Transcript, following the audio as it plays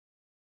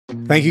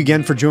Thank you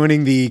again for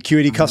joining the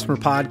QAD Customer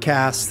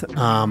Podcast.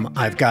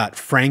 I've got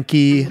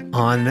Frankie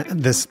on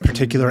this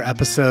particular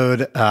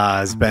episode.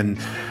 Has been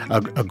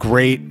a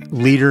great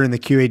leader in the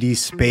QAD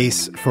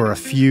space for a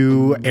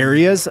few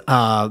areas.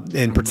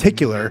 In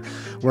particular,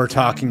 we're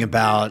talking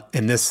about,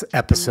 in this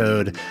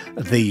episode,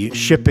 the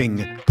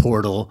shipping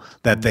portal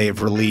that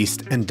they've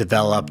released and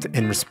developed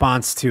in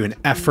response to an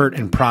effort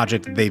and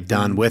project they've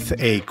done with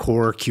a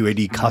core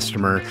QAD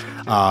customer,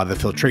 the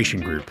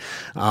Filtration Group.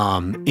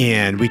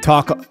 And we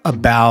talk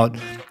about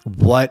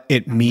what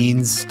it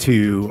means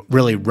to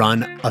really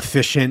run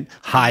efficient,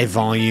 high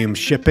volume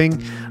shipping.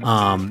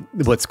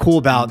 What's cool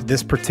about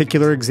this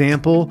particular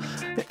example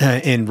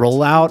in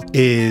rollout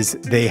is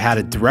they had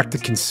a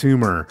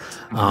direct-to-consumer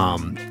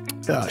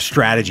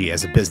strategy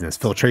as a business.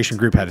 Filtration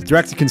Group had a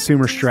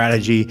direct-to-consumer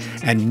strategy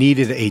and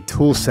needed a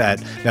tool set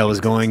that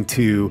was going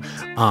to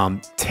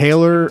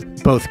tailor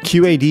both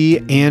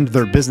QAD and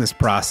their business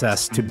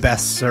process to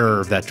best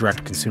serve that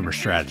direct-to-consumer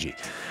strategy.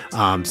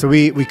 So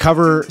we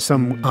cover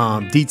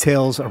some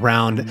details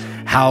around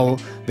how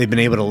they've been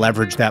able to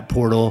leverage that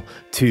portal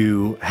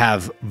to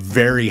have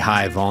very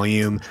high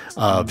volume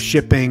of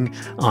shipping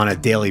on a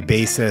daily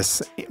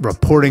basis,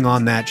 reporting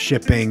on that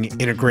shipping,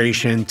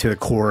 integration to the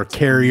core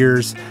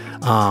carriers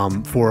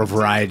for a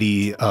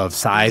variety of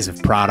size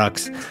of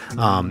products.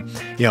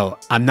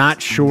 I'm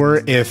not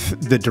sure if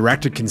the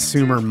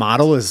direct-to-consumer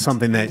model is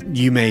something that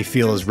you may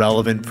feel is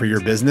relevant for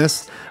your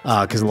business,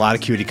 because a lot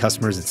of QAD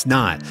customers, it's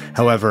not.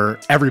 However,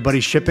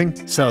 everybody's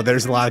shipping, so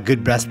there's a lot of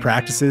good best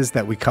practices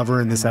that we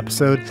cover in this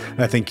episode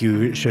that I think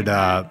you should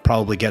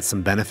probably get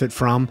some benefit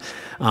from.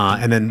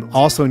 And then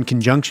also in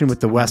conjunction with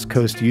the West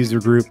Coast User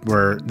Group,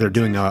 where they're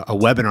doing a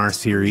webinar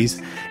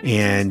series,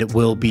 and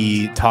we'll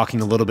be talking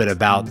a little bit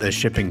about the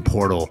shipping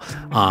portal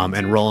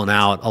and rolling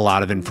out a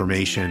lot of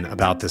information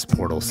about this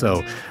portal.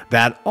 So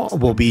that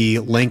will be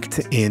linked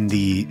in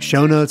the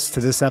show notes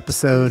to this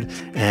episode,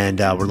 and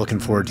we're looking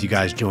forward to you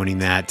guys joining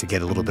that to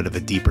get a little bit of a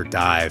deeper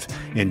dive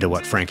into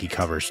what Frankie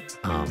covers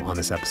on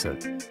this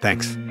episode.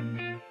 Thanks.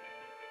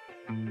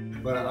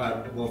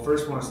 But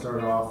first I want to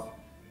start off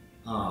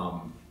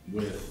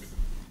with,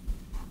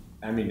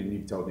 and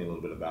you've told me a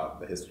little bit about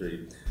the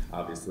history,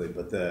 obviously,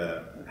 but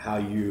how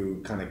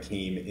you kind of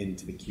came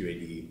into the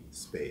QAD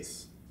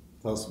space.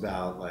 Tell us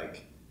about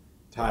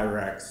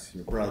Tyrex,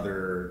 your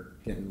brother,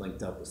 getting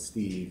linked up with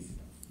Steve.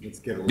 Let's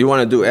get a little. You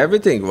want to do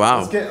everything?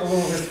 Wow. Let's get a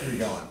little history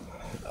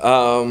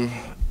going.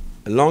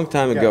 A long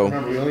time ago.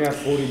 Remember, we only have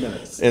 40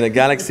 minutes. In a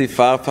galaxy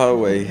far, far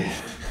away.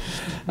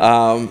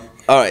 All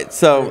right,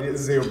 so. This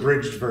is the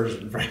abridged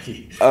version,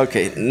 Frankie.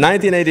 Okay,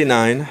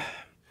 1989,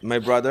 my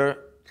brother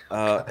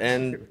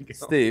and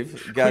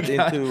Steve got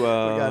into. We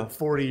got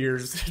 40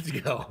 years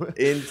to go.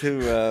 Into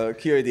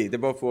QAD. They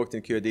both worked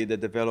in QAD. They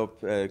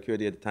developed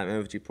QAD at the time,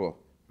 MFG Pro.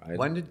 Right?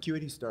 When did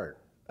QAD start?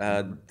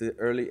 The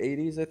early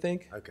 80s, I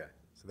think. Okay,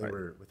 so they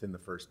were within the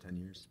first 10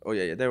 years. Oh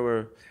yeah, they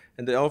were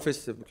in the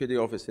office, the QAD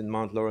office in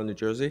Mount Laurel, New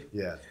Jersey.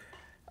 Yeah.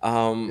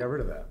 Got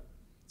rid of that.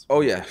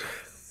 Oh yeah.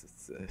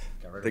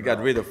 They got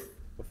rid of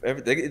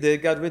everything. They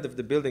got rid of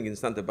the building in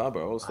Santa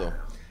Barbara also.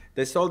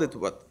 They sold it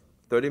what,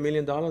 $30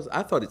 million?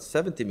 I thought it's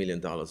 $70 million,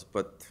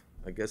 but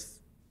I guess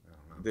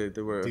they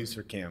were. Deuce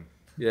or Cam.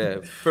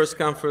 Yeah, first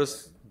come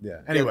first.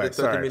 Yeah. Anyway,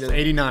 sorry. So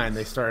 89,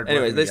 they started.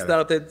 Anyway, they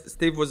started.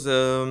 Steve was,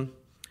 and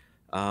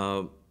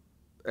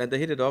they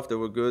hit it off. They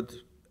were good.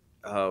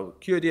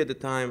 QAD at the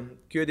time.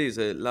 QAD is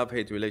a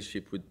love-hate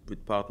relationship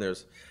with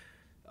partners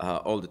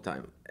all the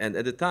time. And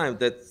at the time,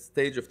 that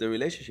stage of the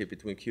relationship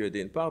between QAD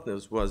and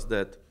partners was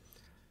that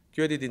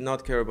QAD did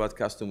not care about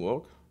custom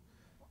work.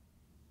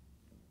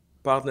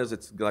 Partners,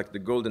 it's like the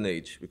golden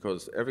age,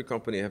 because every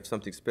company has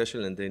something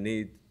special and they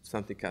need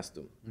something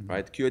custom,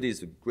 right? QAD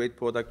is a great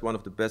product, one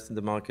of the best in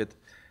the market.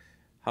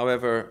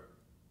 However,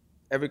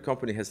 every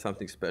company has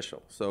something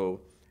special.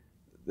 So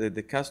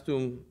the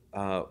custom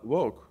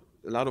work,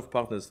 a lot of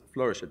partners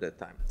flourished at that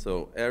time.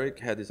 So Eric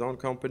had his own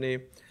company.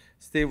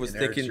 Steve was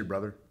thinking. Eric's your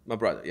brother? My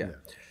brother, yeah.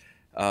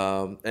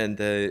 And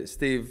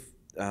Steve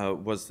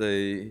was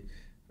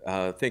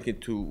thinking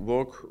to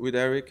work with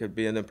Eric and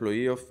be an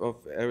employee of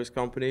Eric's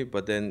company,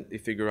 but then he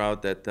figured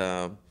out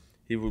that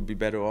he would be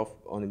better off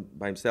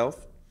by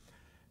himself,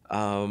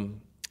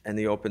 and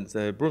he opened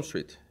Broom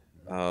Street.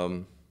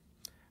 I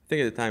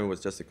think at the time it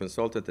was just a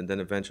consultant, and then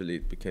eventually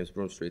it became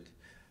Broom Street.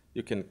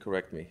 You can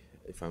correct me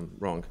if I'm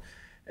wrong.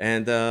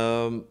 And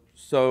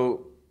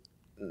so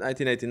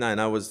 1989,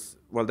 that was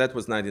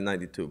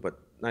 1992, but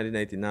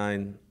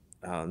 1989,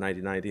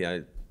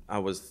 1990, I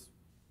was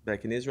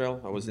back in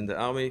Israel. I was in the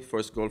army,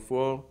 first Gulf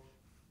War.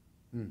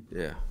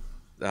 Yeah.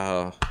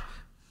 I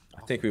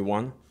think we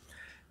won.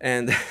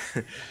 And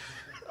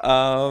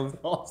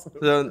Awesome.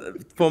 so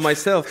for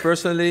myself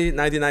personally,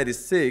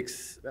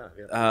 1996,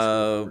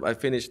 I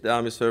finished the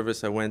army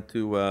service. I went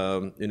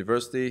to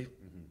university.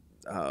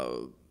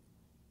 I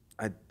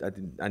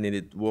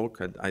needed work.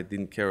 I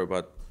didn't care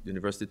about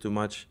university too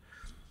much.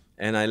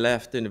 And I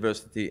left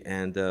university,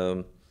 and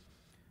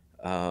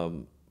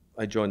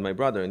I joined my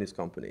brother in his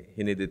company.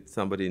 He needed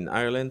somebody in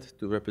Ireland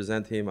to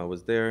represent him. I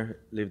was there,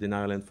 lived in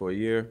Ireland for a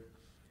year.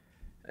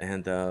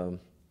 And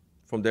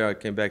from there, I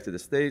came back to the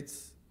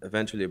States.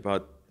 Eventually,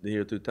 about the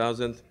year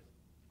 2000,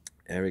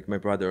 Eric, my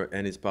brother,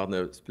 and his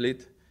partner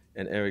split,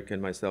 and Eric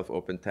and myself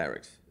opened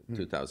Tarex in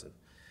 2000.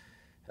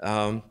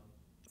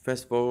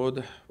 Fast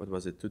forward, what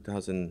was it,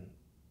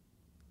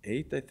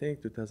 2008, I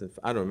think, 2000,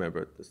 I don't remember,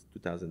 it was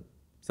 2000,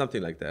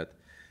 something like that.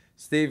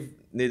 Steve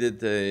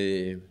needed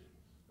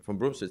from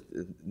Broom Street,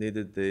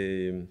 needed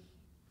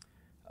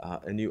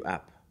a new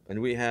app. And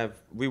we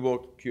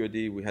worked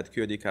QAD, we had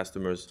QAD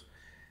customers,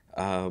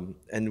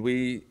 and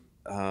we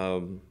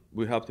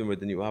helped him with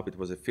the new app. It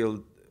was a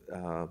field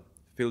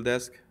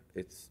desk.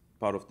 It's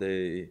part of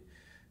the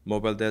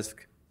mobile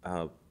desk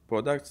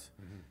products.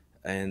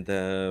 And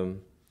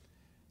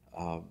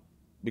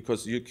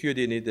because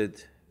QAD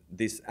needed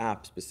this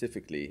app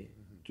specifically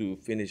to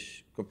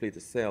complete a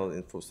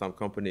sale for some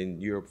company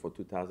in Europe for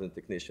 2,000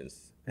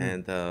 technicians.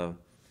 And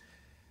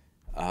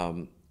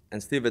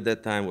Steve at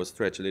that time was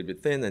stretched a little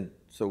bit thin, and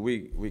so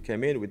we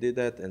came in, we did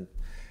that, and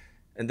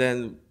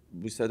then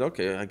we said,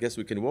 okay, I guess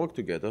we can work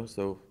together,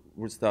 so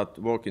we'll start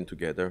working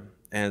together.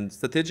 And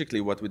strategically,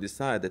 what we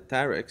decided,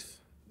 Tarex,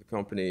 the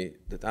company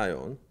that I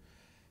own,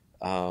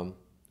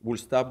 will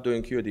stop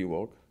doing QAD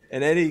work,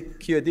 and any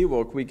QAD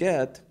work we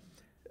get,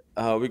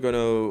 we're going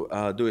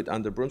to do it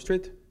under Broom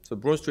Street. So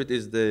Broom Street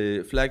is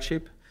the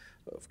flagship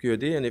of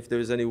QAD, and if there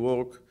is any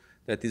work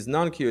that is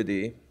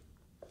non-QAD,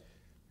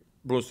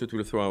 Broom Street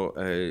will throw,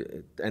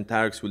 and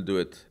Tarex will do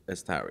it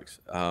as Tarex.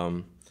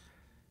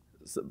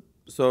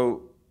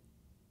 So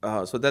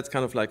that's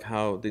kind of like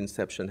how the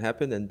inception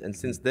happened, and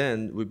since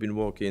then we've been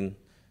working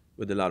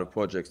with a lot of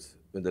projects,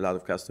 with a lot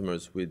of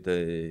customers with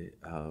the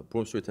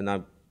Broom Street, and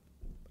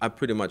I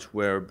pretty much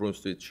wear a Broom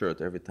Street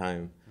shirt every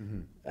time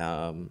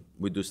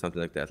we do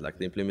something like that, like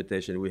the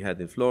implementation we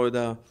had in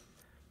Florida,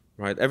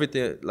 right?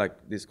 Everything like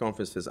these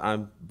conferences,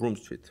 I'm Broom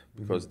Street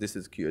because this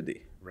is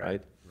QAD,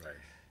 right?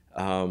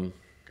 Right.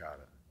 Got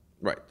it.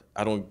 Right.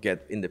 I don't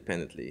get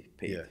independently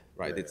paid,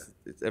 right? Yeah,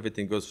 It's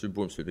everything goes through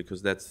Broom Street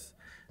because that's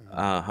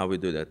how we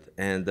do that,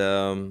 and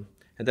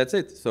that's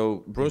it.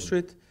 So Broom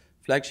Street,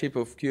 flagship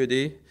of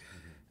QAD.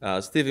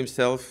 Steve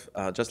himself,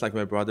 just like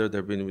my brother,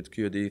 they've been with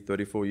QAD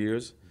 34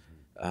 years,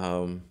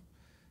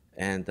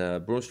 and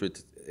Broom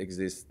Street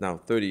exists now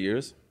 30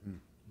 years,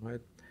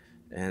 right?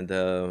 And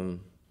a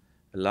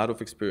lot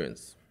of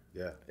experience.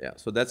 Yeah.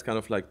 So that's kind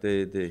of like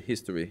the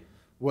history.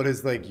 What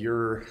is like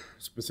your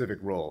specific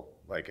role,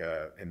 like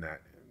in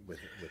that with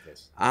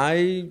this?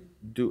 I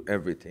do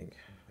everything.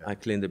 I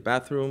clean the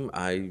bathroom.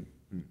 I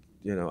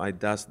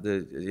dust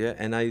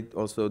and I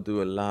also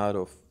do a lot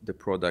of the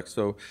products.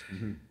 So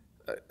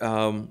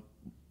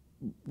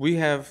we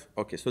have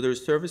so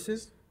there's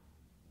services,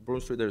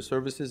 Broom Street. There's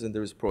services and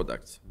there's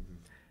products,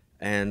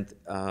 and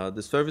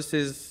the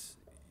services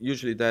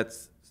usually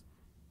that's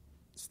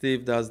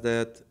Steve does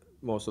that,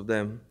 most of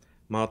them.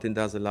 Martin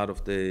does a lot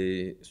of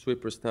the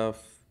sweeper stuff,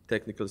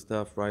 technical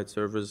stuff, right,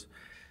 servers.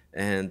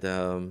 And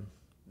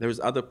there's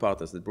other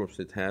partners that Broom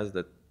Street has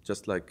that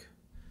just like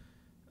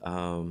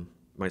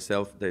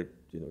myself, they,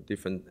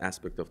 different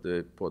aspect of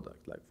the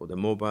product, like for the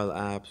mobile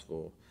apps,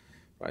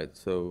 right?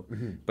 So,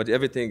 but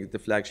everything, the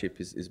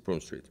flagship is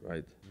Broom Street,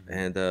 right?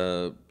 And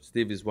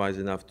Steve is wise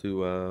enough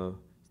to,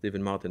 Steve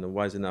and Martin are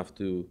wise enough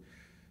to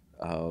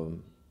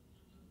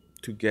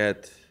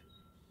get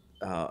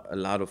a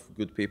lot of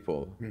good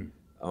people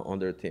on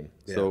their team.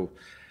 Yeah. So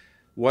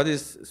what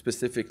is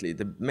specifically,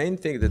 the main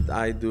thing that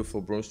I do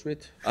for Broom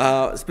Street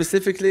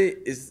specifically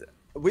is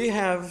we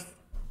have,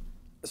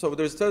 so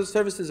there's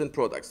services and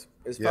products.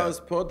 As far as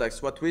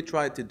products, what we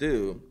try to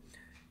do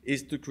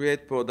is to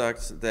create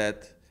products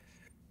that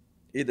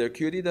either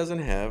QD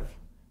doesn't have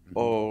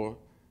or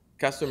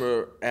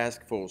customer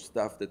ask for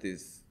stuff that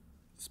is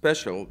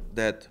special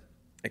that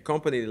a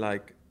company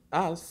like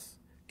us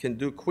can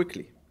do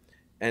quickly.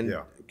 And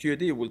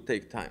QAD will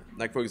take time.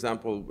 Like for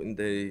example, when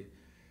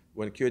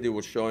QAD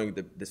was showing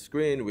the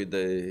screen with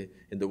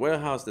in the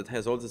warehouse that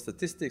has all the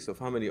statistics of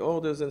how many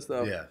orders and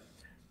stuff. Yeah.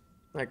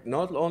 Like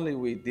not only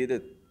we did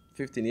it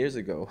 15 years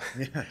ago,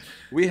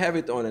 we have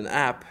it on an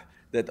app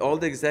that all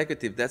the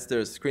executive, that's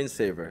their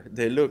screensaver.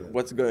 They look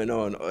what's going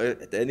on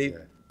at any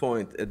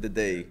point at the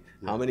day,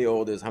 how many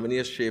orders, how many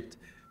are shipped,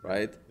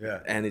 right?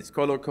 Yeah. And it's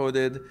color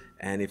coded,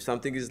 and if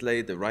something is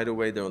late, right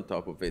away they're on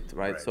top of it,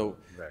 right? So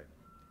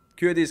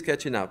QAD is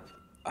catching up,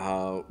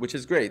 which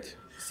is great.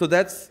 So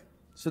that's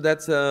yeah.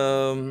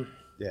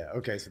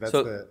 Okay. So that's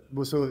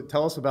so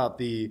tell us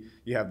about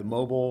you have the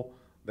mobile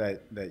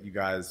that you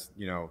guys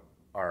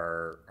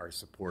are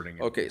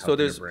supporting. Okay. So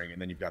there's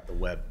and then you've got the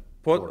web.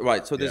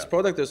 Right. So there's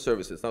product or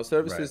services. Now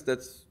services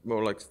that's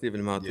more like Steve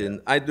and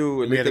Martin. I do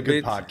a we little had a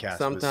good bit podcast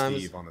sometimes.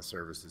 with Steve on the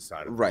services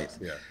side of Right.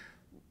 things. Yeah.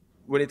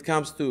 When it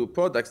comes to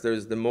products, there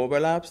is the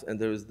mobile apps and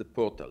there is the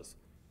portals.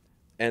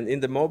 And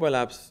in the mobile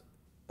apps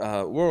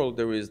world,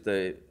 there is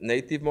the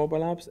native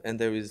mobile apps and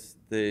there is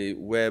the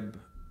web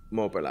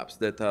mobile apps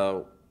that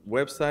are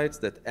websites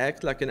that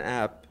act like an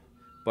app,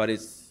 but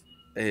it's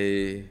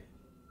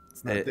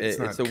It's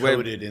not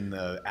coded in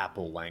the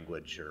Apple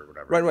language or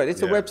whatever. Right.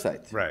 It's a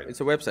website. Right.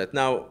 It's a website.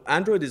 Now,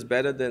 Android is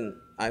better than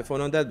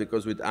iPhone on that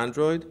because with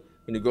Android,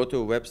 when you go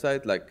to a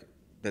website like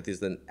that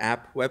is an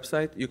app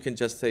website, you can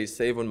just say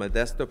save on my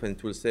desktop and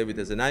it will save it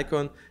as an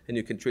icon and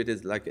you can treat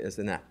it like as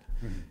an app.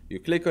 Mm-hmm. You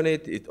click on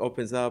it, it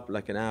opens up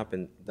like an app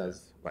and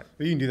does right.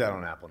 But you can do that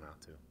on Apple now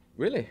too.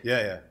 Really?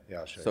 Yeah.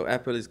 I'll show you. So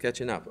Apple is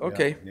catching up.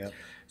 Okay. Yeah.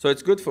 So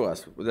it's good for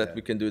us that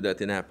we can do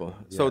that in Apple.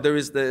 Yeah. So there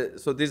is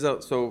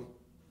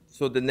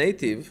so the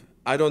native.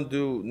 I don't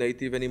do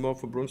native anymore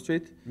for Broom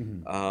Street.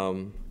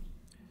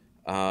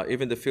 Mm-hmm.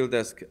 Even the field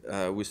desk,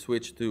 we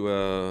switched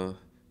to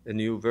a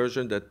new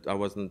version that I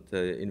wasn't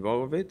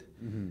involved with.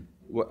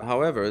 Mm-hmm.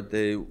 However,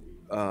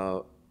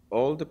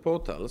 all the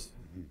portals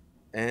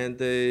and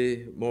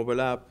the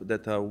mobile app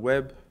that are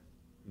web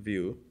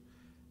view,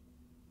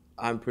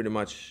 I'm pretty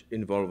much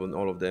involved in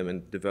all of them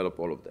and develop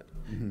all of them.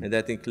 Mm-hmm. And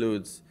that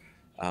includes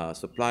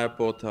supplier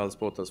portals,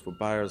 portals for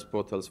buyers,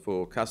 portals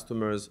for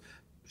customers,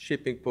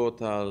 shipping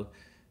portal,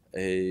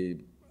 a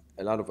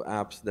lot of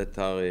apps that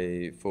are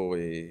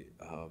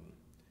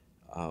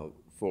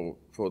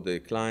for the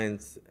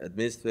clients,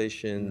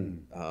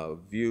 administration,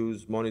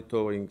 views,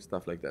 monitoring,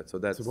 stuff like that. So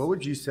what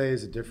would you say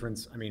is the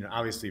difference? I mean,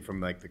 obviously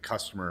from like the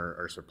customer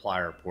or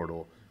supplier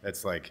portal,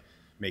 that's like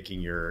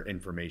making your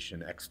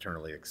information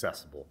externally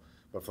accessible.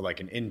 But for like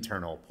an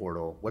internal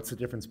portal, what's the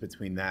difference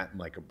between that and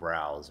like a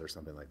browse or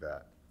something like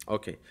that?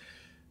 Okay.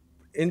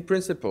 In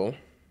principle,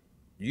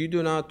 you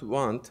do not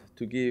want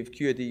to give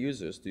QAD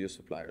users to your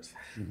suppliers,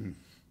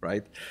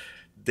 right?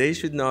 They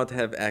should not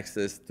have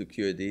access to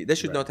QAD. They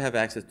should not have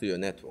access to your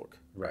network,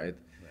 right?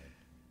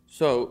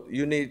 So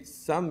you need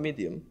some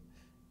medium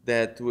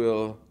that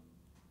the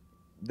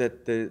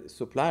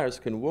suppliers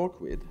can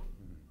work with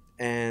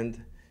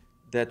and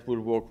that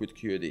will work with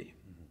QAD,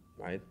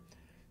 right?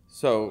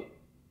 So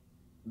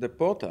the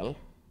portal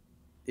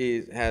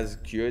has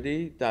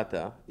QAD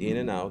data in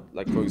and out.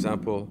 Like for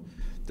example,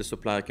 the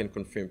supplier can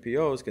confirm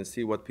POs, can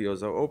see what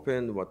POs are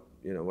open, what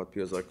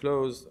POs are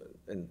closed,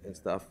 and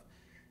stuff.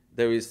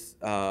 There is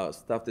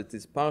stuff that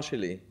is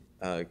partially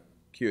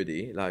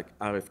QAD, like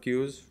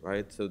RFQs,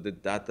 right? So the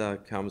data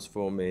comes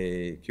from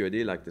a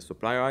QAD, like the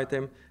supplier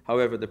item.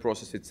 However, the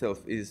process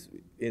itself is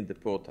in the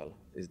portal,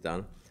 is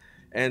done.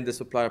 And the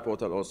supplier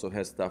portal also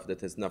has stuff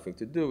that has nothing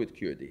to do with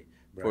QAD. Right.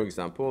 For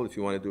example, if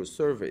you want to do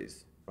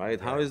surveys, right?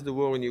 How is the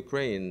war in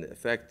Ukraine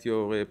affect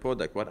your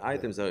product? What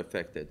items are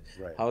affected?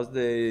 Right. How's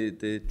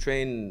the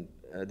train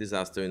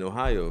disaster in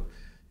Ohio?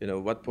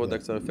 What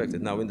products are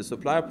affected? Now, in the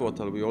supplier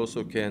portal, we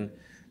also can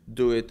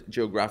do it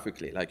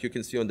geographically. Like you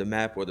can see on the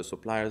map where the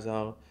suppliers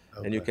are,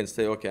 and you can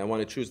say, okay, I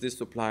want to choose these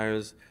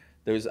suppliers.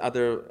 There's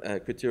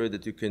other criteria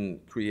that you can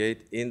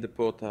create in the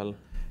portal,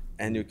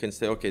 and you can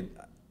say, okay,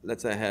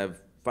 let's say I have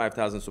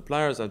 5,000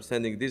 suppliers. I'm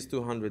sending these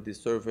 200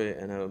 this survey,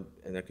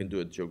 and I can do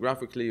it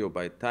geographically or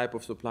by type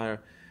of supplier,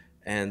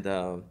 and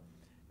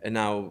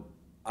now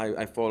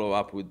I follow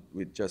up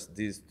with just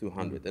these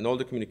 200, and all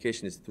the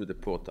communication is through the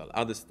portal.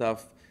 Other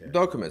stuff,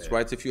 documents,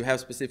 right? So if you have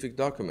specific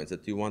documents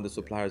that you want the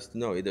suppliers to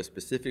know, either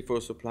specific for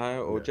a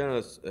supplier or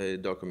general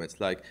documents,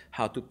 like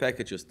how to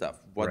package your stuff,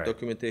 what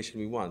documentation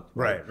we want.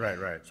 Right.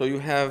 So you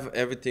have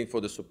everything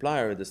for the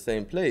supplier at the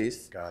same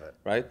place. Got it.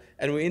 Right?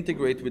 And we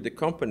integrate with the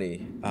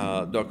company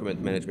document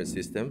management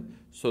system,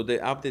 so they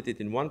update it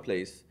in one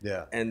place.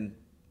 Yeah. And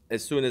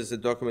as soon as the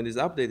document is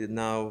updated,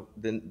 now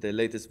the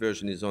latest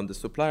version is on the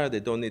supplier. They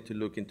don't need to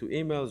look into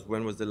emails.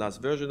 When was the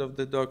last version of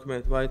the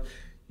document, right?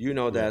 You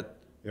know that,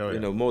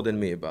 more than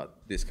me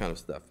about this kind of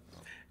stuff.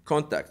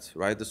 Contacts,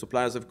 right? The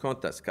suppliers have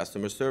contacts,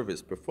 customer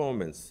service,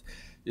 performance,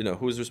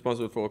 who's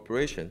responsible for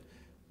operation.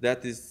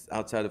 That is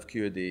outside of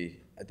QAD.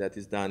 That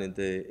is done in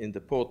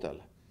the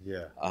portal.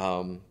 Yeah.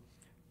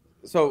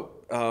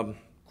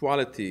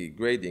 Quality,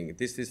 grading,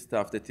 this is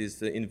stuff that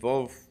is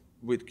involved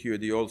with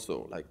QAD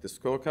also, like the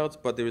scorecards,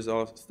 but there is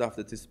also stuff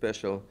that is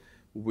special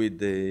with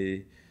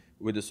the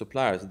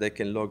suppliers. They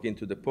can log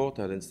into the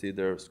portal and see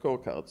their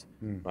scorecards,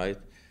 right?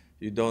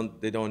 They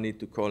don't need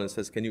to call and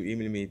says, can you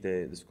email me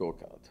the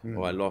scorecard?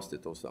 Or I lost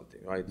it or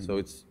something, right? So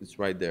it's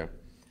right there.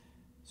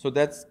 So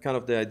that's kind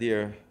of the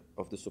idea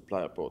of the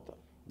supplier portal.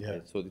 Yeah.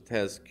 Right? So it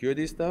has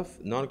QAD stuff,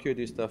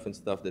 non-QAD stuff, and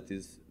stuff that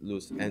is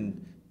loose.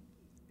 And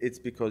it's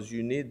because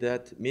you need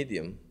that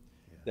medium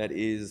that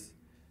is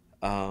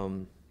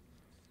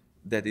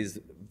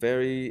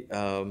very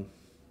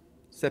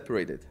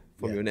separated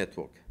from your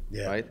network,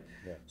 right?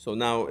 Yeah. So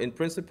now, in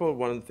principle,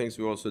 one of the things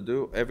we also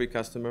do, every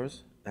customer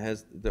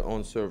has their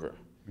own server.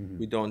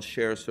 We don't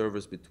share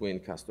servers between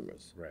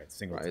customers. Right,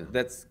 right?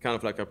 That's kind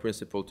of like our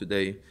principle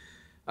today.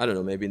 I don't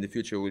know, maybe in the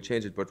future we'll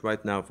change it, but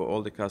right now for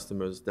all the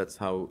customers, that's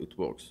how it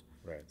works.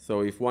 Right.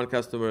 So if one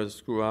customer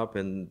screw up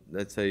and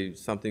let's say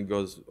something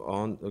goes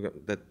on,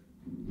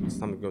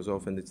 something goes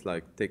off and it's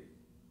like take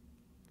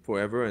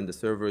forever and the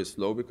server is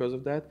slow because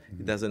of that,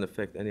 it doesn't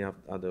affect any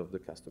other of the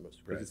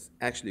customers. Because it's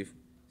actually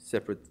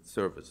separate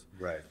servers.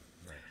 Right.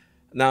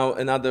 Now,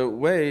 another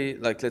way,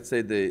 like let's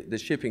say the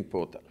shipping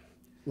portal.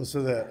 Well, so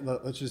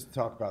let's just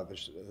talk about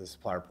the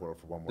supplier portal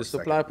for one more second.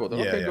 The supplier portal.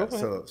 Yeah, Okay, yeah. go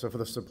ahead. So for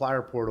the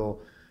supplier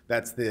portal,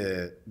 that's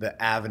the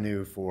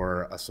avenue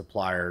for a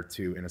supplier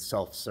to, in a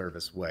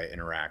self-service way,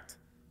 interact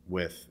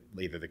with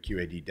either the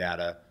QAD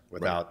data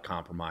without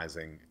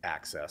compromising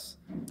access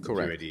to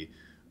Correct. QAD,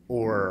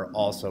 or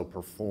also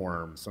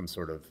perform some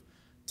sort of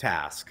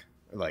task,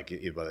 like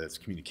whether it's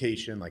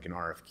communication, like an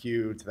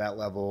RFQ to that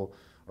level,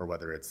 or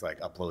whether it's like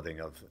uploading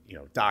of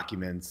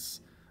documents.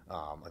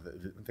 I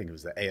think it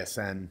was the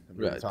ASN that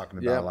we were talking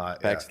about a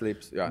lot. Pack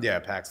slips. Yeah.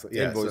 Pack slips.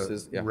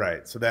 Invoices. So,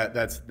 right. So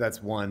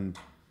that's one.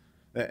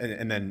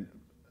 And then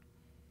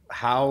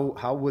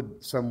how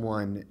would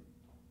someone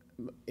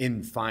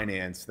in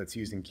finance that's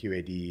using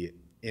QAD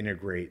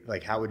integrate?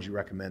 Like, how would you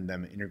recommend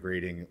them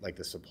integrating like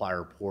the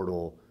supplier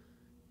portal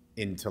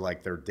into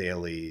like their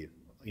daily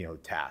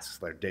tasks,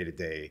 their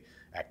day-to-day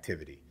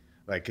activity?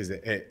 Like, is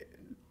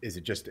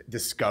it just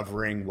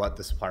discovering what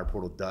the supplier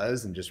portal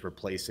does and just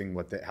replacing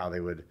how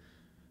they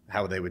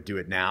would do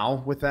it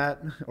now with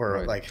that,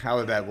 or like how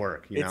would that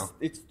work?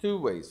 It's two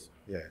ways.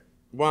 Yeah.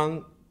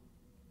 One,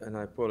 and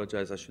I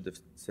apologize, I should have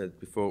said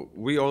before,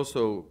 we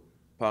also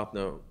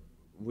partner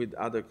with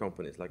other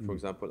companies, like for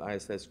example,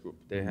 ISS Group.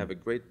 They have a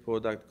great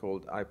product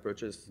called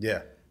iPurchase.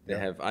 Yeah. They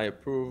have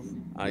iApprove,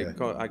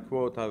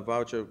 iQuote,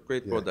 iVoucher,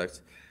 great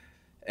products.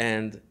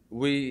 And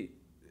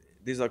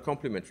these are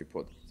complementary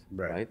products,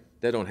 right?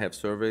 They don't have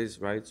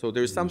surveys, right? So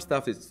there's some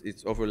stuff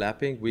it's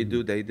overlapping. We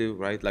do, they do,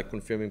 right? Like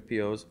confirming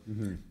POs.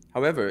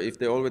 However, if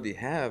they already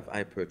have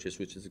iPurchase,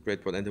 which is a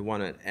great product, and they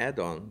want to add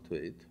on to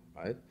it,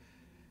 right?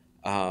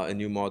 A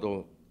new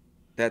model,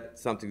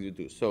 that's something to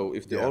do. So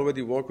if they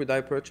already work with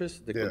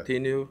iPurchase, they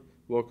continue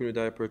working with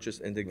iPurchase,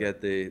 and they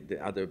get the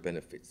other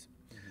benefits.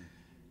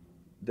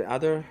 The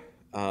other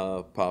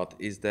part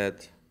is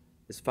that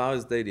as far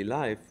as daily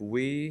life,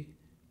 we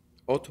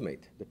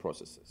automate the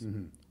processes.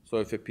 So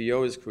if a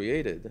PO is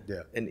created,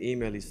 an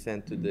email is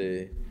sent to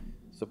the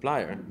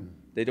supplier,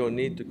 they don't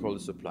need to call the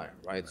supplier,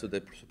 right? So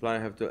the supplier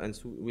have to, and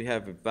so we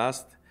have a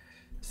vast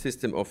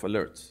system of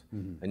alerts,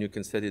 and you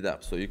can set it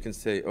up. So you can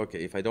say,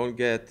 okay, if I don't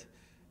get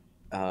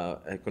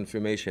a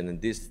confirmation in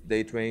this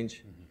date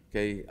range,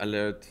 okay,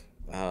 alert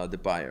the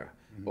buyer,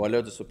 or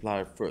alert the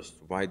supplier first.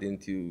 Why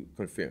didn't you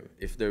confirm?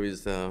 If there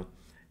is a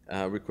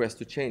request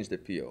to change the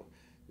PO,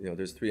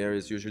 there's three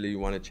areas usually you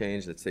want to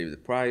change. Let's say the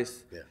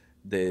price,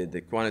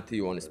 the quantity,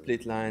 you want to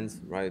split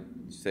lines, right?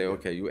 Say,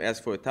 okay, you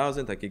asked for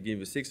 1,000, I can give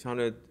you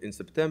 600 in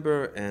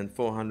September and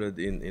 400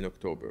 in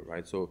October,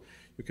 right? So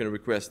you can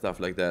request stuff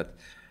like that.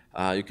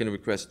 You can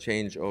request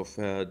change of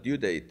due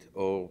date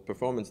or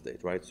performance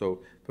date, right? So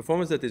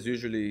performance date is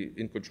usually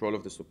in control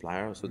of the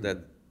supplier, so that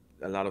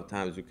a lot of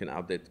times you can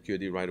update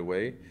QAD right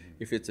away.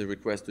 If it's a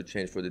request to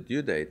change for the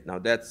due date, now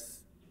that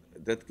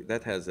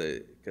has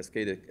a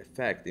cascaded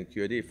effect in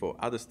QAD for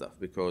other stuff,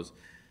 because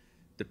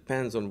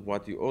depends on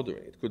what you're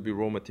ordering. It could be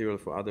raw material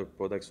for other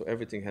products, so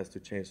everything has to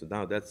change. So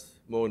now that's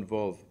more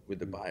involved with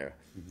the buyer.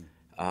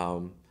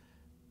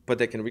 But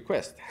they can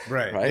request.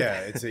 Right. Yeah,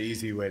 it's an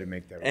easy way to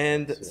make that.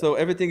 And so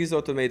everything is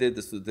automated.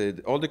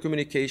 All the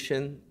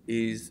communication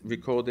is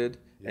recorded,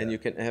 and you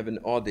can have an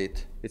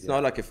audit. It's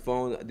not like a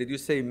phone. Did you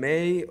say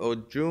May or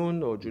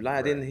June or July?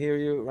 I didn't hear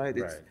you, right?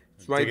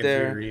 It's right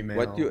there.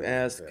 What you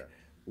ask,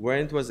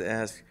 when it was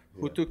asked,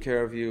 who took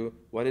care of you,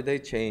 what did they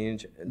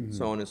change, and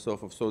so on and so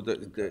forth. So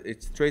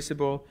it's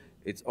traceable,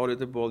 it's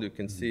auditable, you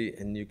can see,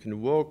 and you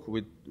can work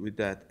with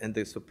that. And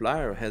the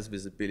supplier has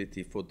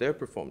visibility for their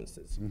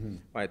performances,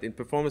 right? In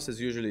performances,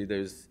 usually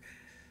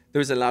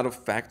there's a lot of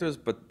factors,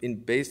 but in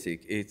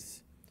basic,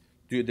 it's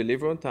do you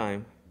deliver on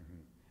time,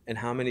 and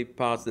how many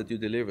parts that you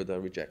delivered are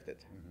rejected,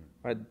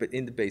 right? But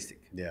in the basic.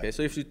 Okay?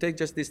 So if you take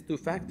just these two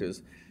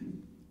factors,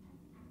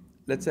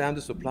 let's say I'm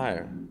the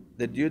supplier.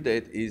 The due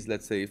date is,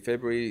 let's say,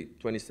 February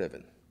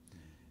 27.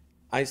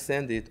 I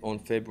send it on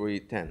February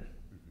 10.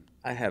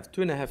 I have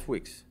 2.5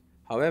 weeks.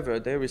 However,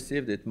 they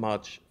received it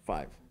March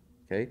 5.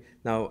 Okay?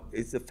 Now,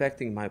 it's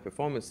affecting my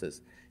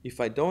performances. If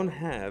I don't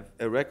have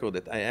a record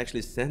that I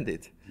actually send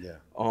it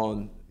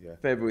on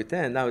February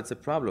 10, now it's a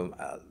problem.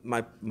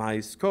 My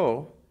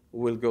score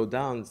will go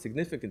down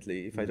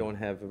significantly if I don't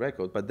have a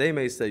record. But they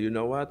may say, you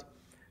know what?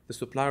 The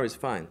supplier is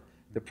fine.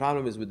 The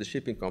problem is with the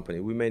shipping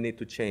company. We may need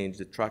to change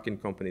the tracking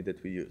company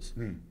that we use,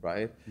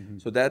 right?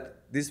 So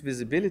that this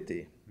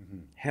visibility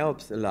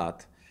helps a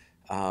lot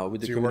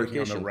with the communication. You're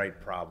working on the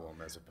right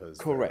problem as opposed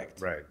to... Correct.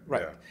 Right.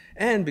 Yeah.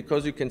 And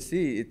because you can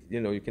see it,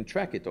 you can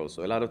track it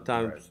also. A lot of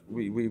times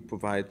we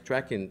provide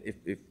tracking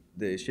if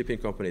the shipping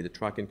company, the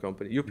tracking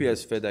company,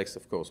 UPS, FedEx,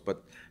 of course,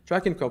 but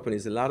tracking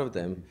companies, a lot of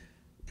them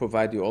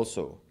provide you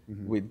also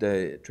with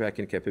the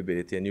tracking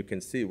capability, and you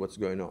can see what's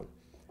going on.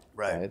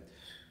 Right.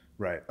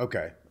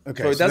 Okay.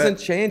 So it doesn't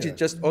change; it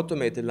just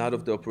automates a lot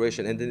of the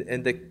operation,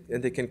 and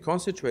they can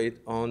concentrate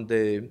on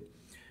the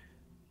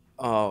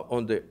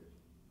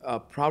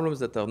problems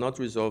that are not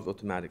resolved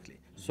automatically.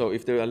 So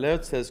if the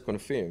alert says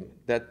confirm,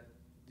 that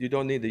you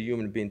don't need a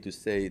human being to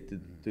say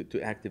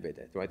to activate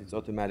it, right? It's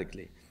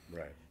automatically.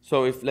 Right.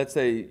 So if, let's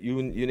say,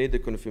 you need the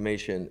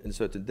confirmation in a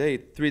certain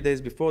date, 3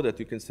 days before that,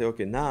 you can say,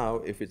 okay, now,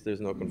 if there's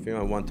no confirmation,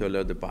 I want to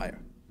alert the buyer.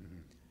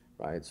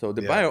 Right? So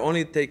the buyer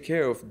only take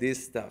care of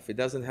this stuff. It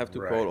doesn't have to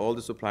call all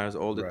the suppliers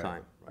all the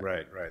time.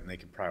 Right. And they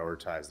can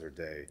prioritize their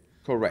day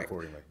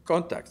accordingly.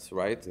 Contacts,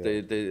 right?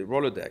 The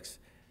Rolodex.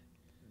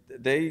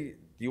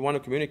 You want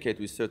to communicate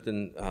with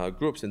certain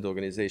groups in the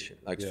organization.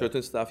 Like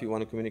certain stuff you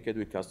want to communicate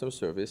with customer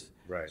service.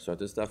 Right.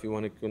 Certain stuff you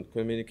want to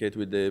communicate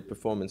with the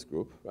performance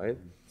group, right?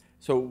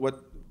 So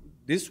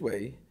this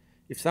way,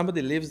 if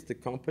somebody leaves the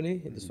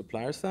company in the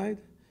supplier side,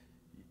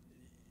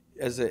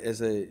 as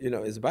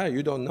a buyer,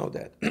 you don't know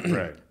that.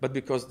 Right. But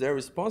because they're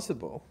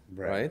responsible,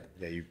 right?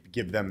 Yeah, you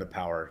give them the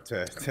power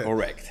to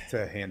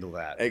to handle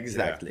that.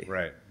 Exactly. Yeah,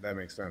 right. That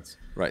makes sense.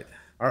 Right.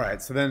 All right.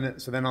 So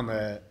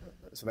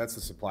that's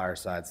the supplier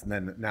side. So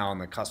then now on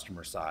the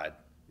customer side,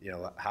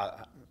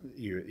 how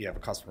you have a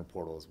customer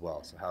portal as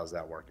well. So how's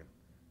that working?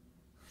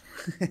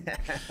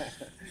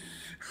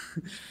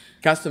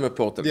 Customer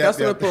portal. Yeah,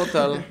 Customer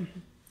portal.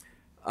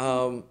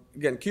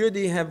 Again,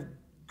 QAD have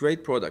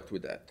great product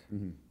with that.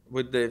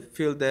 With the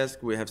field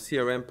desk, we have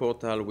CRM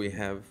portal, we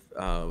have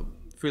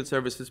field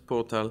services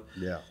portal.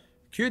 Yeah.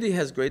 QAD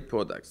has great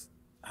products.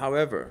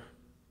 However,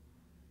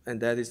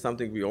 and that is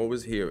something we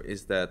always hear,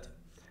 is that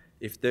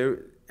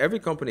every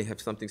company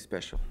has something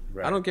special.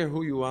 Right. I don't care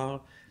who you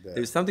are. Yeah.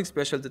 There's something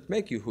special that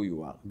make you who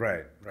you are.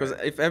 Right. Because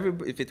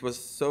if it was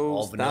so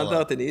All standard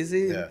vanilla. and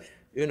easy,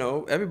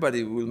 Yeah.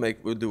 everybody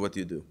will do what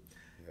you do.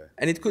 Yeah.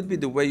 And it could be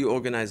the way you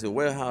organize a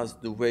warehouse,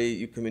 the way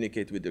you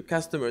communicate with your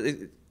customers.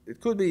 It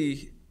could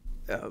be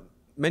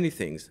many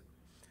things.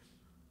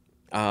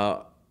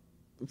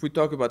 If we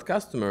talk about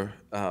customer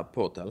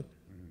portal,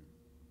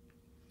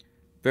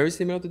 very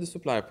similar to the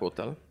supplier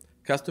portal,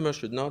 customers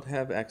should not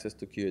have access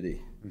to QAD.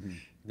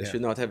 They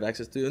should not have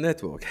access to your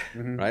network,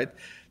 right?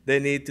 They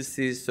need to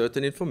see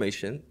certain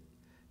information.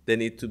 They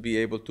need to be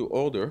able to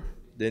order.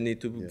 They need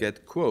to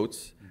get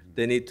quotes.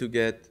 They need to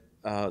get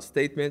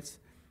statements,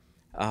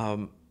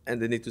 and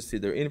they need to see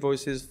their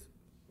invoices,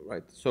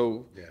 right?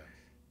 So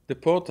the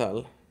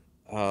portal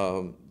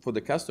for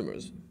the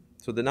customers,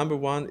 so the number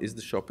one is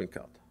the shopping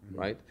cart,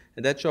 right?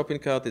 And that shopping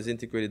cart is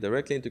integrated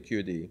directly into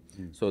QAD.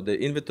 So the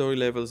inventory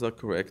levels are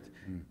correct.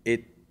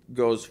 It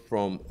goes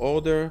from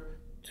order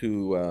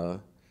to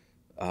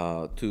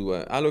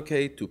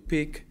allocate to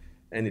pick,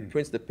 and it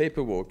prints the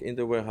paperwork in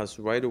the warehouse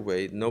right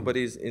away.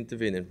 Nobody's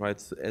intervening, right?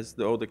 So as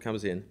the order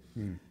comes in.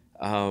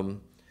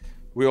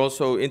 We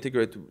also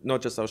integrate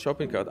not just our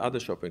shopping cart, other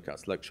shopping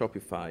carts like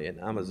Shopify and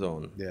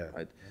Amazon. Yeah.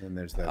 Right. And then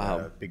there's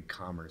that big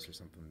commerce or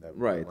something that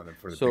we Right. wanted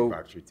for the So- big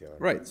box retailer.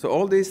 Right. So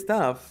all this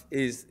stuff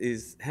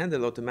is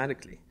handled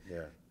automatically.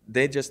 Yeah.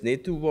 They just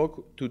need to work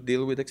to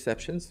deal with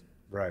exceptions,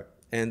 Right.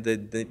 and they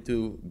need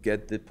to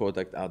get the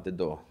product out the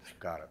door.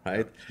 Got it.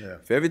 Right.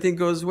 Yeah. If everything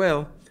goes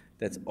well,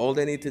 that's all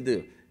they need to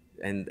do,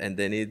 and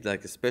they need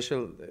like a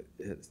special.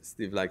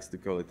 Steve likes to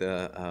call it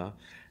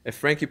a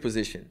Frankie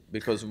position,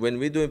 because when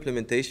we do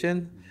implementation.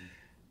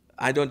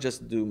 I don't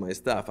just do my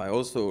stuff. I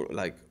also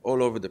like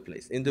all over the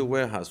place in the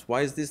warehouse.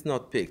 Why is this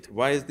not picked?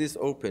 Why is this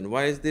open?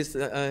 Why is this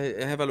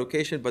I have a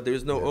location but there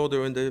is no order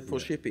for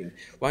shipping?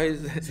 Why is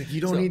It's like you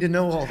don't need to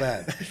know all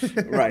that.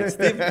 right?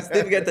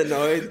 Steve gets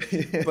annoyed,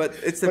 but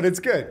it's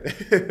good.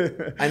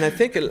 and I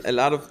think a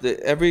lot of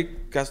every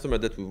customer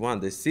that we want,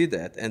 they see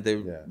that and they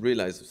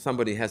realize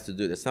somebody has to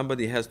do that.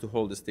 Somebody has to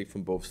hold the stick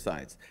from both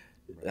sides,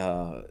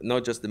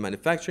 not just the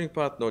manufacturing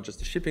part, not just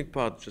the shipping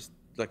part, just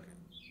like.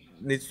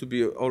 Needs to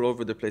be all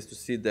over the place to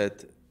see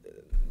that,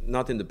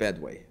 not in the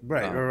bad way.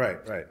 Right.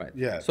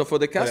 Yeah. So for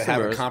the customers, they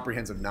have a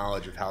comprehensive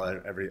knowledge of how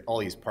all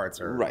these parts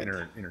are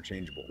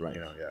interchangeable. Right.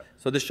 Yeah.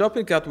 So the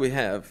shopping cart we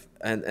have,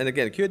 and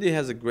again, QAD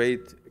has a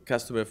great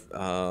customer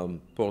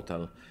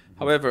portal.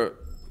 However,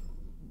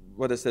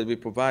 what I said, we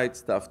provide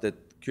stuff that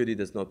QAD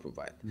does not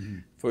provide.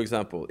 For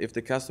example, if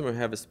the customer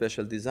have a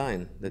special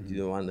design that you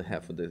don't want to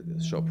have for the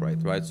shop,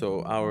 right? So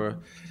our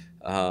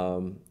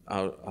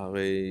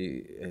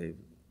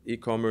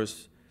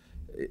e-commerce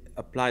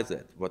applies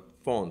that. What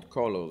font,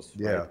 colors,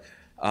 right?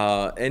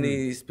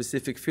 Any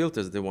specific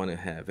filters they want to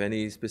have,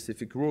 any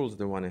specific rules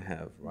they want to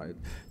have, right?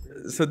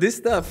 So this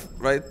stuff,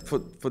 right,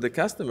 for the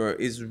customer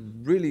is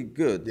really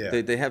good.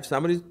 Yeah. They have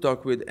somebody to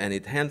talk with, and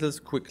it handles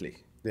quickly,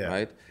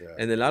 right? Yeah.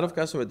 And a lot of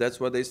customers, that's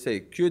what they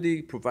say.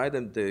 QAD provide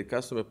them the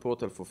customer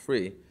portal for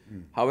free.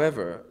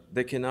 However,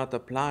 they cannot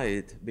apply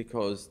it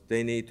because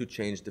they need to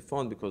change the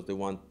font because they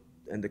want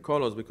and the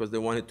colors because they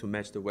wanted to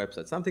match the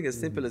website. Something as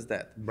simple as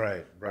that.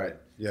 Right.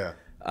 Yeah.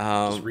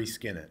 Just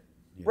reskin it.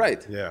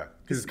 Right. Yeah.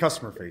 Because it's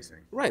customer facing.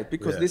 Right.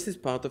 Because this is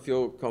part of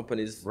your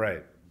company's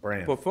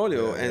brand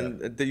portfolio,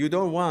 and you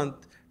don't want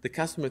the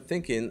customer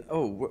thinking,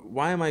 "Oh,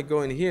 why am I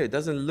going here? It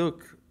doesn't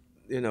look,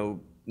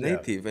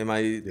 native. Am I?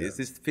 Is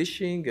this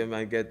phishing? Am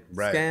I get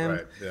scammed?"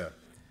 Right.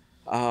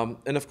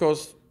 Yeah. And of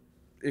course,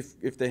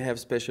 if they have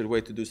special way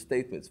to do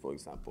statements, for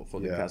example, for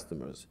the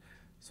customers.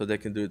 So they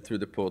can do it through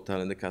the portal,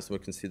 and the customer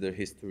can see their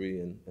history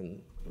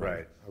and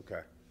right.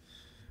 Okay.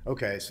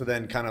 Okay, so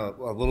then kind of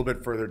a little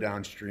bit further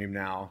downstream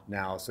now.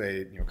 Now,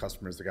 say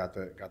customers that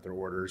got their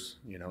orders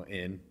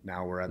in.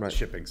 Now we're at the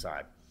shipping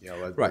side.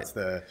 What's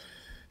the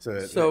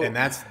so and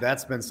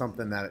that's been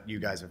something that you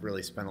guys have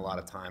really spent a lot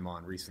of time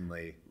on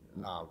recently,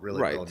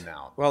 really building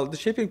out. Well, the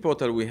shipping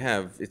portal we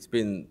have, it's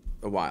been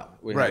a while.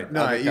 You've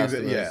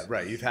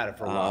had it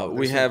for a while.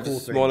 We have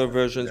smaller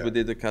versions. Yeah. We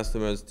did the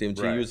customers,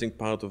 TMG using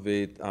part of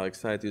it,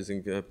 Excite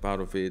using part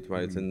of it,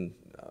 right, and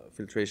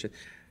filtration.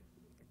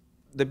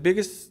 The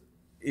biggest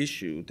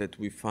issue that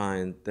we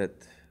find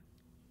that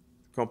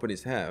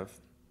companies have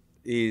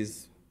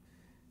is,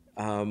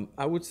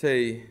 I would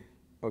say,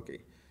 okay,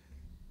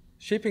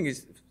 shipping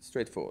is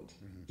straightforward.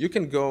 You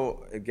can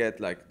go and get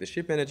like the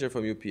ship manager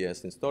from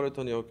UPS, install it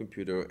on your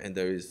computer, and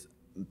there is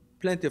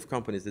plenty of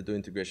companies that do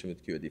integration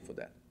with QAD for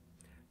that.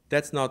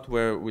 That's not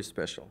where we're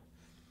special.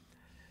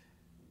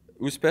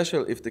 We're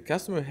special if the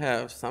customer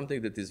has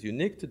something that is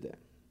unique to them.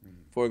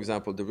 For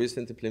example, the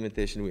recent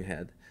implementation we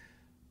had,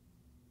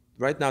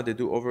 right now they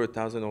do over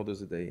 1,000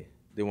 orders a day.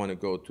 They want to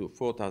go to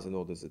 4,000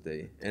 orders a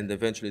day, and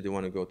eventually they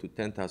want to go to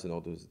 10,000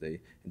 orders a day,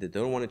 and they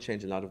don't want to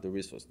change a lot of the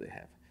resource they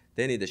have.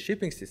 They need a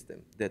shipping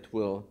system that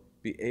will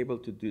be able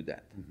to do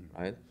that,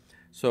 right?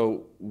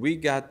 So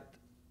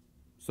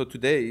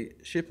today,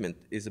 shipment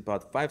is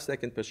about 5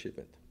 seconds per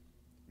shipment.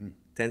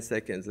 10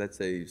 seconds, let's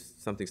say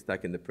something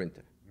stuck in the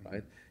printer,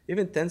 right?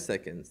 Even 10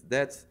 seconds,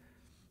 that's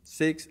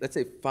let's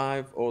say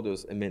 5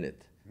 orders a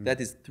minute. That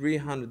is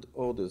 300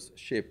 orders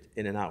shipped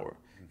in an hour.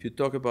 If you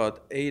talk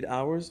about 8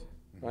 hours,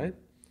 right?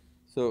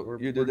 So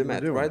you do the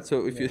math, right?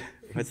 So if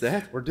what's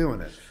that? We're doing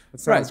it. That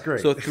sounds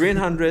great. So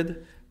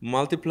 300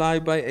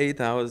 multiplied by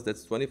 8 hours,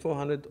 that's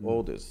 2,400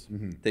 orders.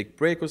 Take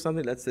break or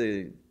something, let's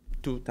say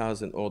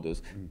 2,000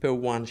 orders per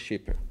one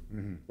shipper,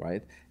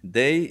 right?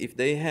 If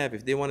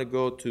they want to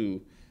go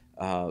to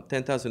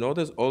 10,000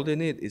 orders, all they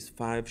need is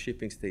 5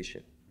 shipping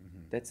stations.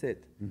 That's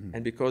it.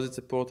 And because it's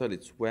a portal,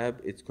 it's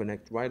web, it's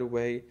connect right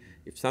away.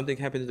 If something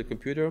happens to the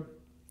computer,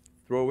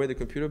 throw away the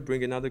computer,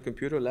 bring another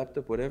computer,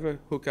 laptop, whatever,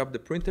 hook up the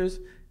printers,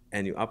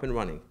 and you're up and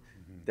running.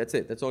 That's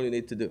it. That's all you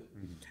need to do.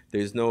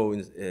 There's no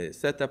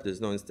setup.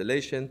 There's no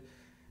installation.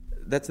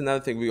 That's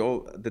another thing.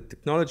 The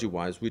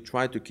technology-wise, we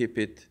try to keep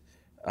it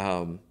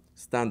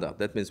standard.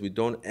 That means we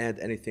don't add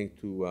anything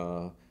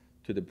to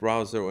the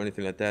browser or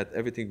anything like that.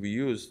 Everything we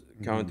use,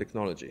 current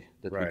technology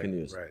that we can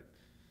use. Right.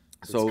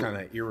 So it's kind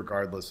of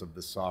irregardless of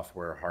the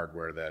software,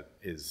 hardware that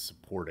is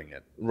supporting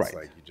it. It's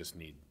like you just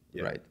need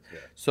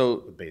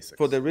So the basics.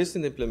 For the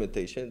recent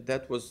implementation,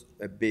 that was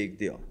a big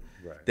deal.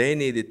 Right. They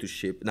needed to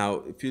ship.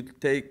 Now, if you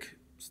take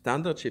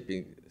standard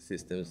shipping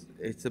systems,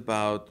 it's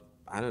about,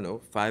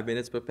 5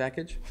 minutes per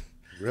package.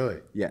 Really?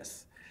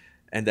 Yes.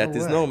 And that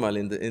is normal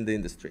in the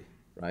industry,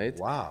 right?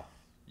 Wow.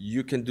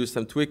 You can do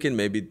some tweaking.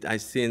 Maybe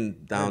I've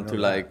seen down to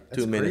like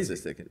 2 minutes a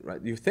second,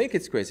 right? You think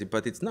it's crazy,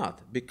 but it's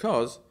not,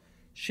 because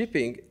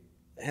shipping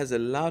has a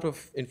lot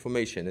of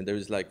information, and there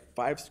is like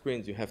 5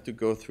 screens you have to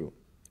go through,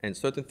 and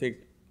certain things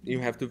you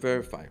have to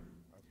verify.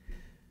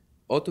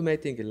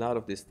 Automating a lot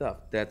of this stuff,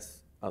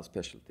 that's our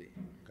specialty.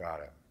 Got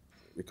it.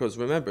 Because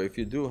remember, if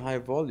you do high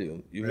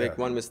volume, you make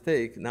one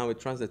mistake, now it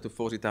translates to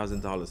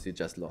 $40,000 you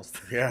just lost.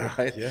 Yeah,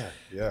 right?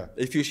 yeah.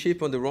 If you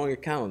ship on the wrong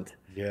account,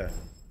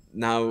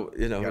 now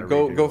you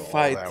go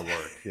fight. All that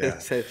work. Yeah.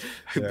 Say,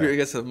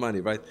 get some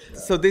money, right? Yeah.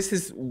 So this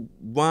is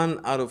one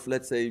out of,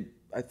 let's say,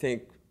 I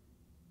think,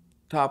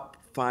 top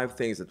 5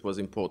 things that was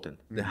important.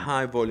 The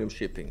high volume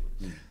shipping.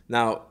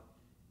 Now,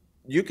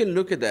 you can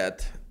look at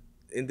that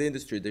in the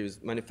industry. There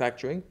is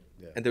manufacturing,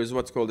 and there is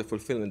what's called the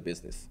fulfillment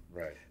business.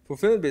 Right.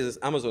 Fulfillment business,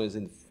 Amazon is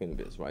in the fulfillment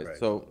business, right?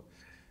 So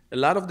a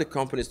lot of the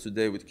companies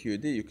today with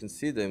QAD, you can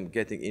see them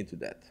getting into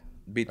that.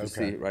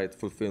 B2C, right?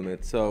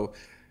 Fulfillment. So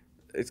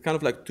it's kind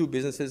of like 2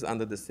 businesses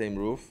under the same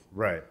roof.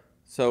 Right.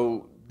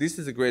 So this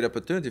is a great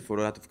opportunity for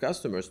a lot of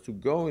customers to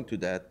go into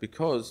that,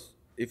 because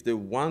if they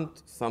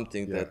want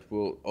something that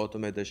will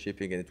automate their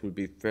shipping and it will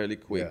be fairly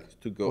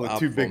quick to go up.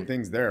 2 big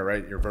things there,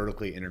 right? You're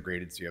vertically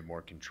integrated, so you have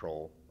more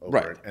control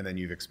over it, and then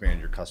you've expanded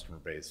your customer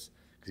base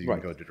because you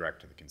can go direct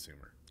to the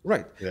consumer.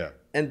 Right. Yeah.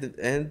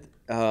 And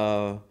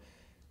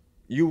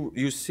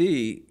you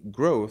see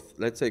growth.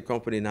 Let's say a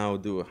company now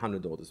do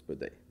 100 orders per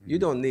day. You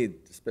don't need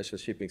a special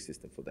shipping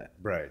system for that.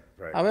 Right.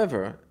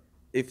 However,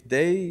 if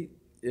they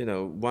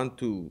want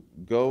to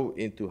go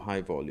into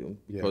high volume,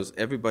 because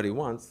everybody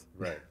wants,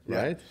 right?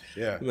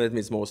 Yeah. That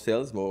means more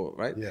sales, more,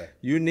 right? Yeah.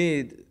 You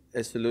need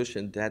a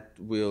solution that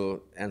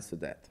will answer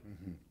that.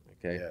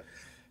 Okay. Yeah.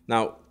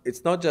 Now,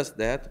 it's not just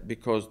that,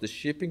 because the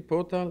shipping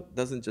portal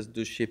doesn't just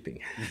do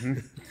shipping.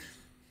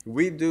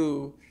 We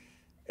do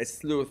a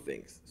slew of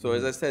things. So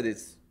as I said,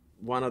 it's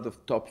one of the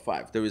top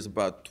 5. There is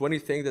about 20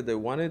 things that they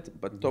wanted,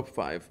 but top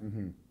 5.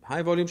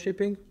 High volume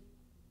shipping,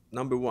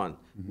 number 1.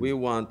 We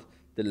want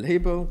the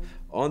label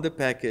on the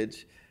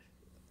package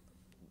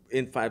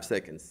in 5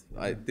 seconds.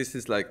 Right? This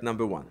is like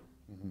number 1.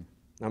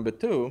 Number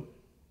 2,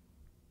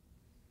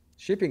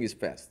 shipping is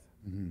fast.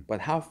 But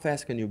how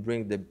fast can you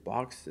bring the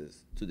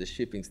boxes to the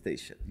shipping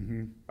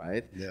station,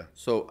 right? Yeah.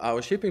 So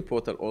our shipping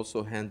portal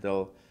also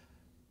handle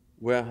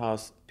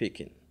warehouse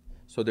picking.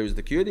 So there is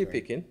the QAD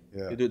picking.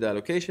 Yeah. You do the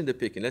allocation, the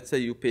picking. Let's say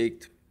you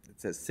picked, it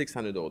says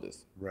 600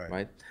 orders,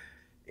 Right.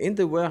 In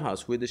the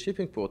warehouse with the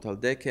shipping portal,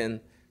 they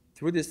can,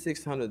 through the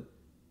 600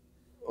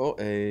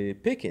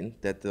 picking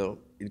that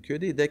in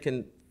QAD, they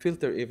can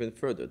filter even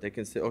further. They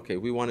can say, okay,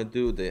 we want to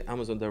do the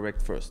Amazon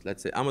Direct first.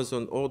 Let's say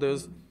Amazon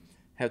orders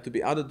have to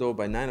be out the door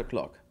by 9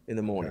 o'clock in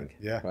the morning,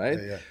 Yeah. right?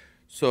 Yeah.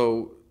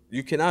 So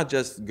you cannot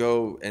just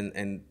go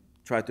and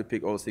try to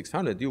pick all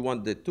 600. You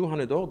want the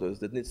 200 orders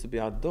that needs to be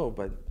out the door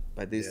by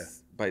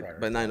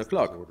 9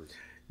 o'clock.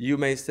 You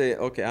may say,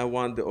 okay, I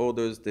want the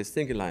orders, the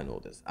single line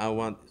orders.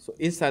 So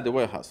inside the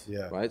warehouse,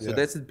 right? So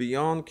that's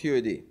beyond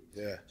QAD.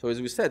 Yeah. So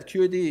as we said,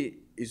 QAD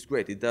is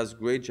great. It does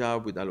great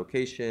job with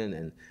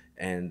allocation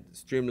and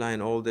streamline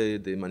all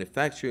the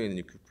manufacturing, and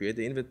you could create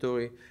the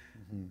inventory.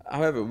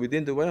 However,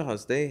 within the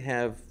warehouse, they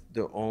have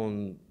their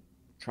own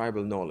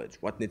tribal knowledge,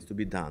 what needs to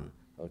be done,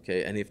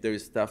 okay? And if there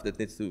is stuff that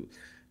needs to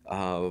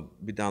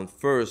be done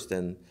first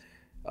and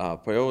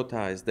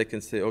prioritized, they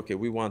can say, okay,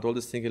 we want all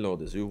the single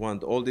orders. We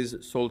want all these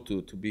sold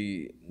to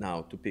be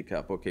now to pick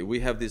up. Okay, we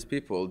have these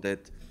people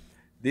that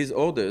these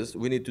orders,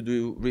 we need to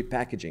do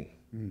repackaging.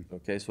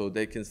 Okay, so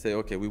they can say,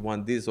 okay, we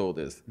want these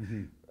orders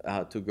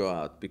to go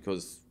out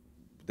because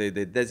they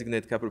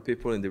designate a couple of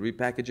people in the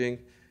repackaging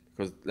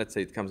because let's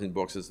say it comes in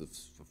boxes of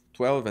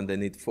 12 and they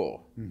need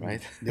 4,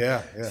 right?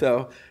 Yeah.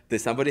 So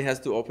somebody has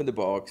to open the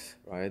box,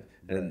 right?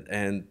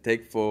 And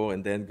take 4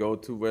 and then go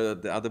to where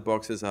the other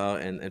boxes are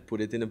and put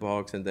it in a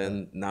box and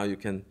then now you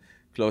can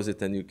close it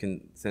and you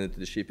can send it to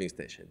the shipping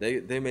station.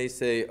 They may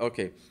say,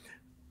 okay,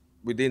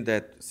 within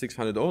that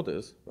 600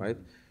 orders, right?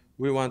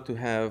 We want to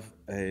have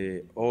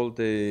all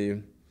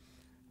the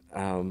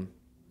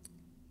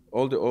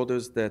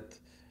orders that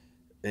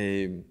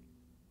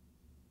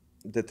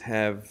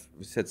have,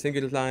 we said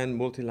single line,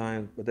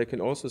 multi-line, but they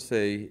can also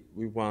say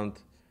we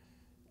want,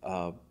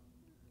 I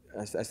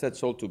said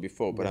sold to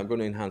before, but I'm going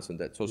to enhance on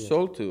that. So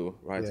sold to,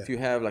 right, if you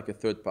have like a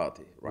third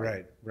party,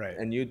 right? Right.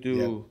 And you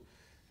do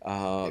the orders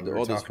for them. We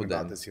were talking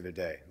about this the other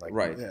day, like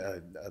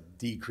a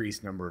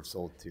decreased number of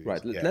sold tos.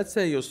 Right, let's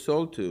say you're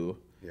sold to,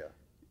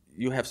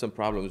 you have some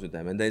problems with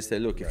them, and they say,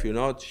 look, if you're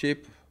not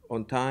ship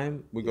on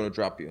time, we're going to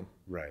drop you.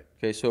 Right.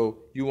 Okay, so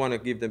you want to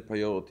give them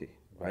priority.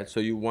 Right. So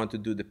you want to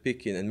do the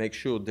picking and make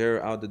sure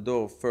they're out the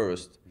door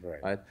first,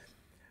 right?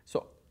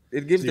 So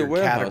it gives the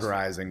warehouse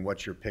categorizing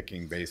what you're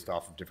picking based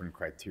off of different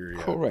criteria.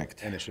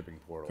 Correct. In the shipping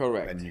portal.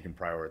 Correct. And you can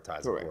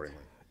prioritize accordingly.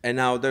 And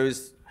now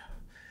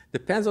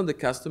depends on the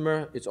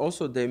customer. It's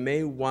also they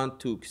may want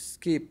to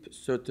skip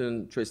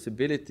certain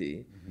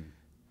traceability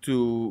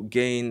to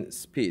gain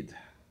speed,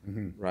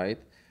 right?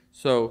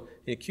 So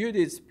in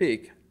QAD's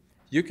pick,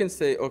 you can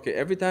say, okay,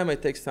 every time I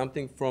take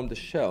something from the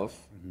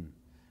shelf,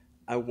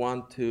 I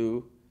want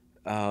to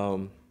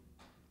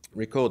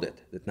record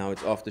it, that now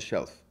it's off the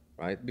shelf,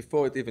 right?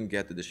 Before it even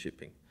gets to the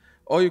shipping.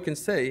 Or you can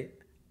say,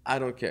 I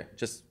don't care,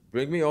 just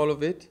bring me all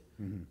of it,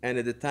 and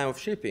at the time of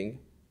shipping,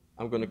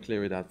 I'm going to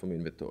clear it out from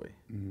inventory,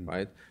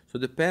 right? So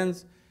it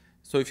depends.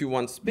 So if you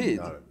want speed,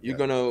 you're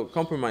going to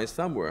compromise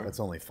somewhere. That's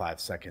only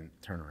 5-second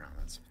turnaround.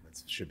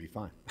 That should be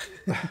fine.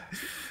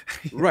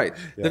 Right.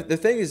 The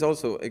thing is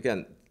also,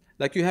 again,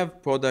 like you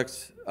have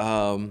products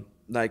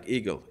like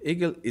Eagle.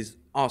 Eagle is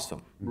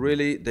awesome.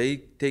 Really, they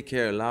take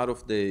care of a lot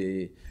of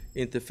the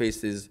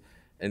interfaces,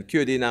 and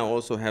QAD now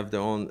also have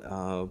their own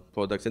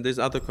products, and there's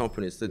other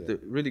companies that are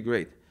really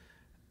great.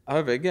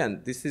 However,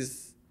 again, this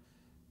is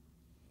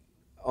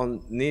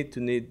on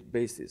need-to-need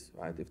basis,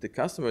 right? If the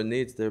customer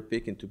needs their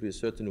picking to be a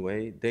certain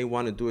way, they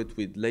want to do it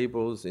with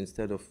labels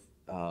instead of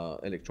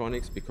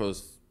electronics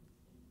because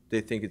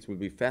they think it will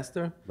be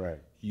faster. Right.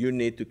 You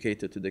need to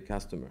cater to the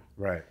customer.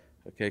 Right.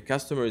 Okay,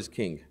 customer is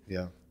king.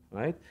 Yeah.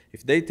 Right?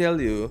 If they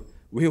tell you,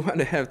 we want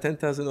to have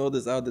 10,000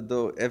 orders out the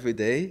door every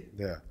day,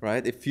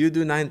 right? If you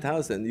do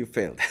 9,000, you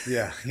failed.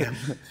 Yeah.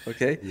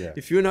 Okay? Yeah.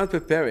 If you're not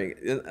preparing,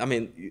 I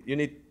mean, you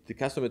need the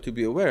customer to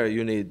be aware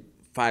you need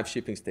 5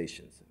 shipping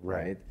stations,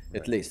 right?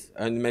 At least.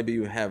 And maybe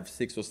you have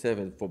 6 or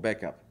 7 for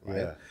backup, right?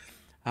 Yeah.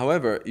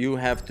 However,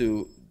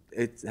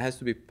 it has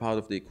to be part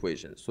of the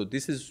equation. So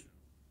this is,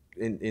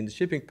 in the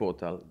shipping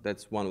portal,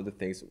 that's one of the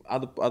things.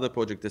 Other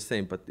projects the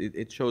same, but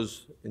it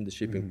shows in the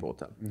shipping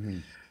portal.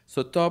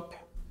 So top,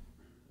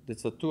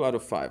 that's a 2 out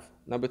of 5.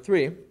 Number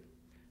 3,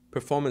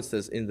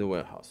 performances in the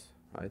warehouse,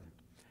 right?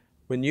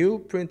 When you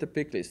print a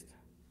pick list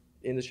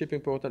in the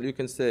shipping portal, you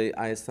can say,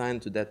 I assign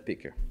to that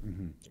picker.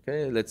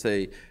 Okay, let's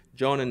say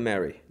John and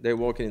Mary, they're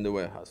working in the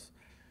warehouse.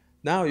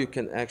 Now you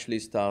can actually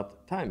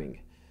start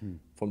timing.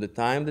 From the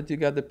time that you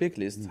got the pick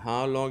list,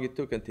 how long it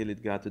took until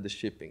it got to the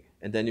shipping.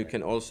 And then you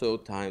can also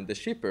time the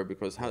shipper,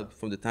 because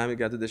from the time it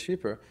got to the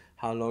shipper,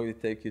 how long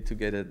it take you to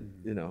get it,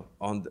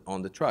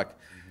 on the truck.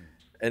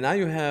 And now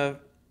you have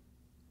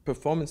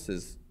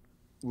performances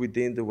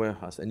within the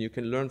warehouse, and you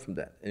can learn from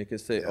that. And you can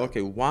say,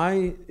 okay,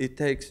 why it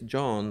takes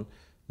John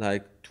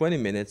like 20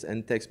 minutes and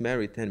it takes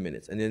Mary 10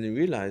 minutes. And then you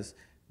realize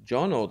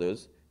John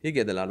orders, he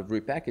get a lot of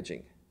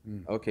repackaging.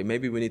 Okay,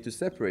 maybe we need to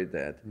separate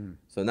that.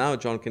 So now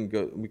John can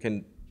go, we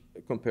can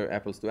compare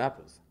apples to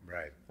apples.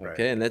 Right.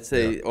 Okay, and let's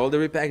say all the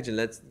repackaging,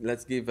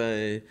 let's give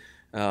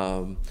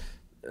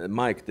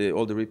Mike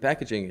all the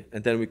repackaging,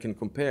 and then we can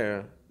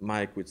compare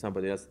Mike with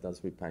somebody else that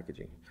does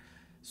repackaging.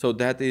 So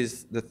that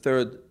is the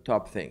third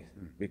top thing,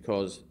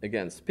 because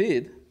again,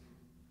 speed,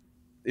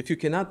 if you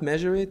cannot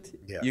measure it,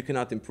 you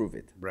cannot improve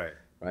it. Right.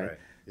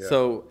 Yeah.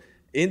 So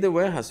in the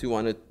warehouse, you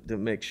want to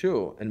make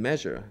sure and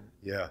measure.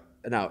 Yeah.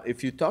 Now,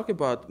 if you talk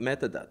about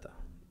metadata,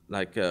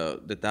 like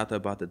the data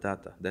about the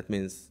data, that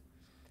means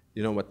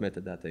you know what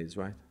metadata is,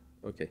 right?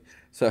 Okay.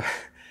 So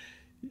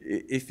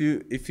if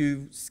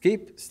you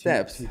skip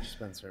steps, Teach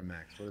Spencer and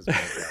Max. What is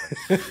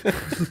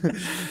metadata?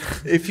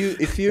 if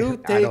you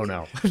take, I don't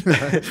know.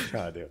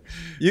 I do.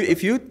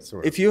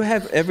 If you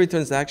have every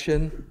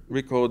transaction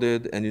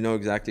recorded and you know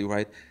exactly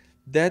right,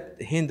 that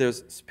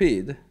hinders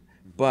speed,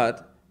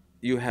 but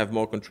you have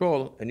more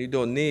control and you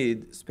don't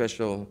need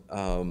special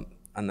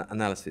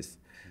analysis.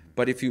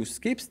 But if you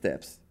skip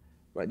steps,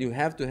 right, you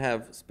have to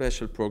have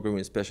special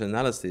programming, special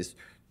analysis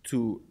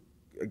to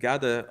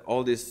gather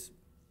all this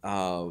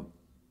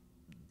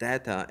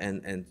data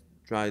and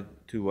try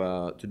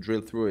to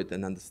drill through it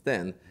and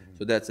understand.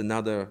 So that's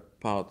another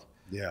part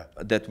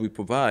that we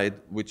provide,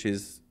 which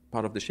is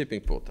part of the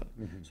shipping portal.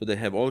 So they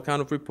have all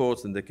kind of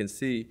reports and they can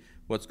see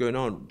what's going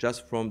on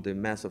just from the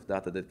mass of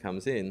data that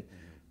comes in,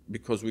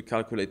 because we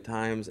calculate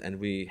times and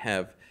we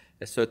have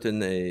a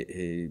certain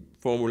a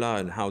formula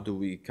and how do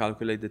we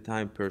calculate the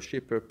time per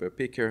shipper, per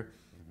picker,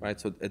 right?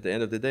 So at the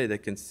end of the day, they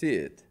can see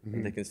it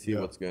and they can see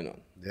what's going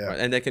on. Right?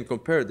 And they can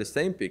compare the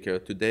same picker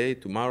today,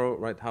 tomorrow,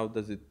 right? How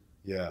does it,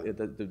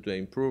 do they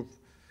improve?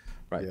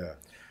 Right. Yeah.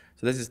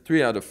 So this is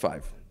 3 out of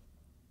 5.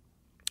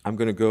 I'm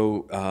going to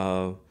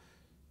go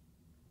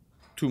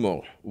 2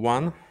 more.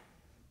 1,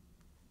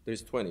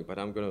 there's 20, but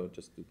I'm going to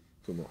just do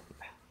 2 more.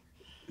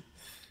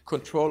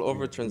 Control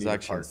over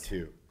transactions. Part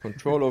 2.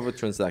 Control over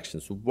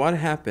transactions. So what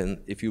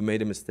happened if you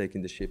made a mistake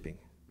in the shipping,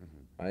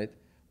 right?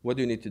 What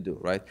do you need to do,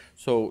 right?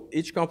 So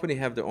each company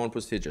have their own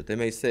procedure. They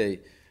may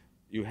say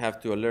you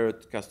have to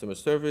alert customer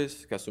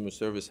service. Customer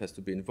service has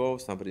to be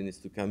involved. Somebody needs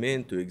to come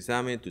in to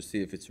examine, to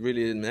see if it's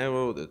really an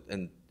error.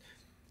 And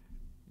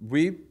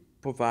we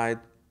provide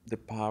the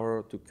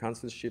power to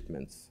cancel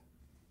shipments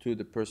to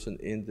the person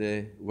in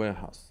the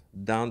warehouse,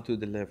 down to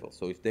the level.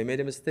 So if they made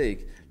a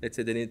mistake, let's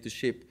say they need to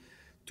ship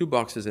 2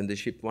 boxes and they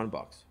ship 1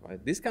 box, right?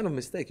 This kind of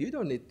mistake, you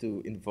don't need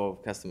to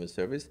involve customer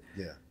service.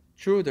 Yeah.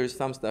 True, there's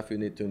some stuff you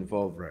need to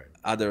involve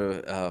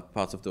other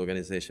parts of the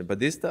organization, but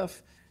this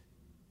stuff,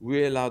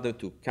 we allow them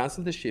to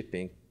cancel the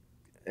shipping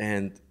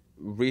and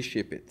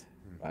reship it,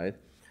 right?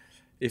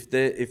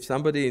 If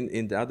somebody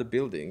in the other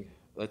building,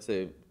 let's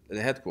say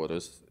the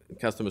headquarters,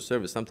 customer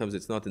service, sometimes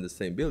it's not in the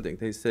same building,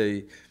 they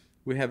say,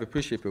 we have a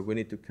pre-shipper, we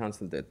need to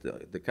cancel that.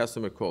 The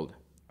customer called,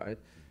 right?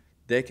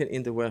 They can,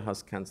 in the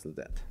warehouse, cancel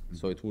that.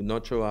 So it will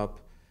not show up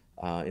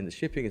in the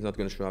shipping, it's not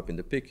going to show up in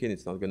the picking,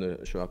 it's not going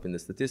to show up in the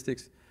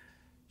statistics.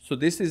 So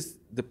this is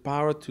the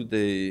power to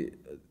the,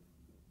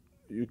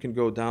 you can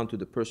go down to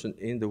the person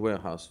in the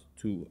warehouse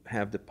to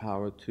have the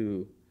power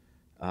to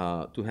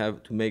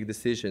make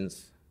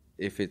decisions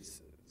if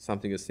it's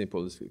something as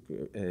simple as,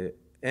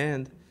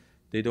 and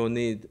they don't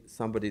need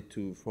somebody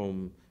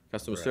from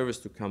customer service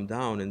to come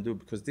down and do,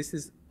 because this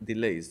is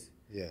delays.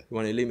 Yeah. You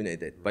want to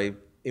eliminate it. By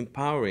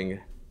empowering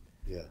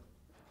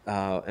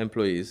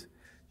employees,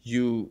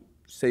 you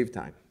save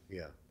time.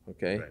 Yeah.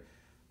 Okay? Right.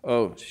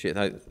 Oh, shit.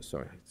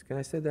 Sorry. Can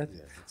I say that?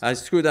 Yeah, I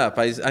screwed up.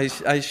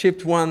 I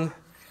shipped 1. I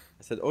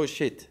said, oh,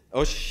 shit.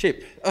 Oh,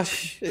 ship. Oh,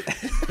 shit.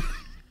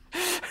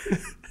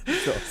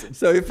 Awesome.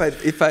 So if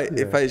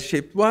I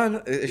shipped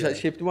 1, I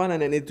shipped 1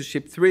 and I need to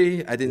ship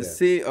 3, I didn't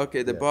see,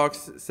 okay, the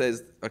box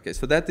says, okay,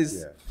 so that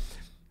is,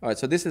 all right,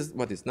 so this is,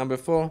 what is, number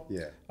 4?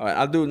 Yeah. All right,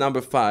 I'll do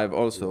number 5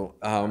 also.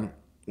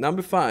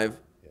 Number 5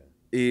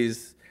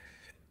 is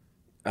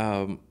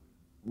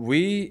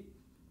we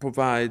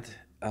provide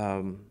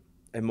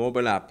a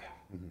mobile app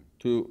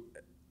to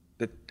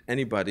that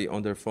anybody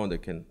on their phone they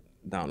can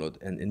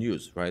download and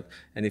use, right?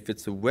 And if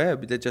it's a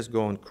web, they just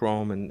go on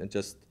Chrome and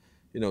just,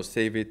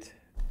 save it,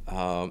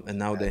 and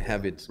now they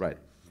have it, right?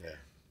 Yeah.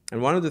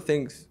 And one of the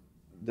things,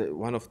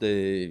 one of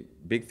the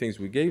big things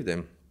we gave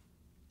them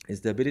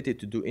is the ability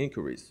to do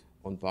inquiries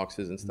on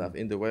boxes and stuff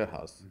in the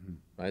warehouse,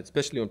 right?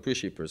 Especially on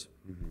pre-shippers.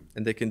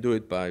 And they can do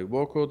it by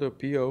work order,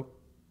 PO,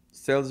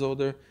 sales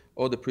order,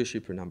 or the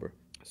pre-shipper number.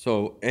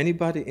 So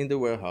anybody in the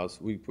warehouse,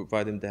 we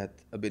provide them that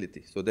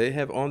ability. So they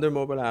have on their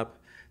mobile app,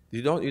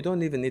 you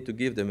don't even need to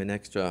give them an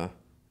extra,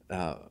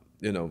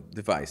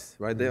 device,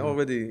 right? They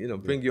already,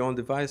 bring your own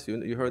device.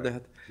 You heard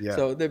that? Yeah.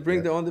 So they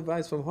bring their own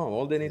device from home.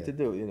 All they need to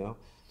do,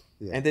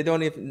 and they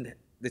don't even.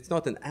 It's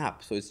not an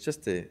app, so it's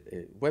just a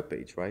web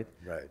page, right?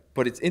 Right.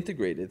 But it's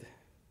integrated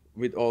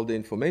with all the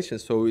information,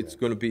 so it's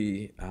going to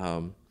be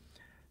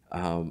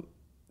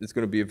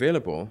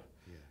available.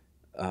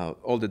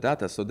 All the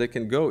data, so they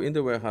can go in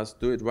the warehouse,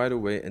 do it right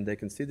away, and they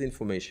can see the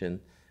information.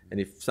 And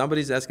if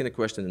somebody's asking a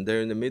question and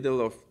they're in the middle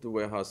of the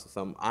warehouse,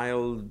 some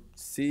aisle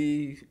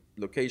C,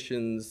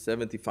 location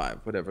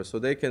 75, whatever, so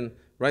they can,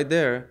 right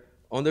there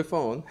on their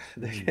phone,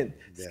 they can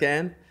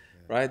scan,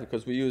 right?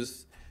 Because we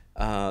use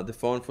the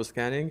phone for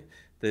scanning,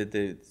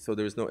 so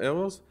there is no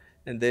errors.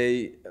 and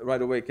they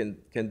right away can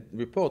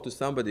report to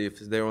somebody if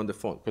they're on the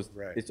phone, because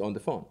it's on the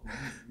phone,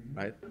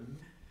 right?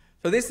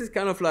 So this is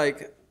kind of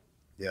like,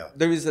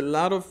 there is a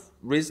lot of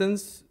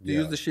reasons to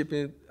use the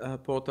shipping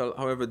portal.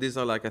 However, these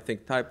are like, I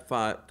think,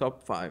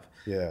 top five.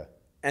 Yeah.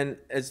 And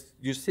as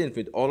you've seen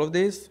with all of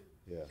this,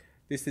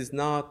 this is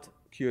not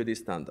QAD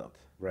standard.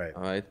 Right.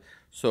 All right.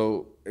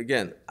 So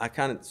again, I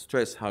can't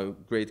stress how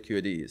great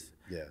QAD is.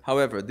 Yeah.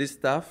 However, this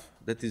stuff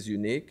that is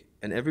unique,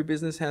 and every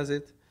business has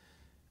it,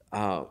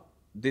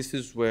 this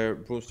is where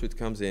Broom Street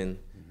comes in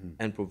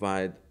and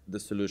provide the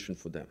solution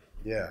for them.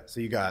 Yeah.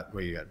 So you got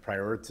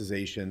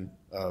prioritization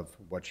of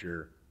what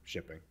you're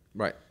shipping.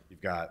 Right.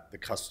 You've got the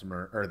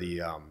customer or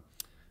the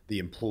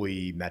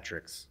employee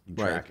metrics and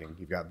tracking.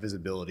 You've got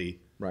visibility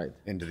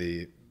into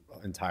the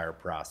entire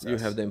process. You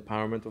have the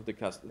empowerment of the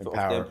customer, of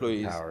the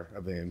employees. Power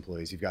of the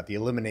employees. You've got the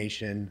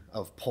elimination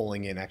of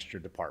pulling in extra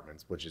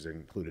departments, which is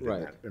included in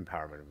that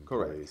empowerment of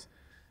employees.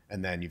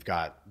 And then you've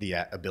got the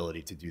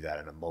ability to do that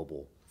in a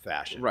mobile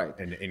fashion,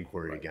 and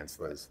inquiry against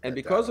those. And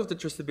because of the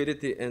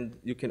traceability, and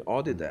you can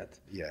audit that.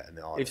 Yeah, and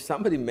the audit. If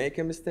somebody make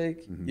a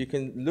mistake, you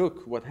can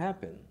look what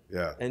happened.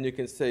 Yeah. And you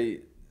can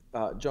say,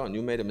 John,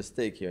 you made a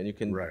mistake here, and you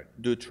can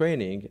do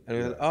training. And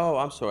you're like, oh,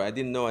 I'm sorry, I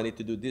didn't know I need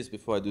to do this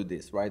before I do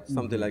this, right?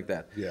 Something like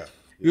that. Yeah.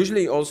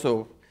 Usually,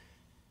 also,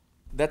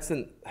 that's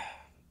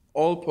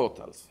all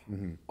portals,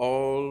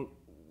 all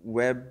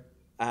web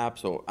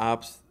apps or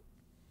apps,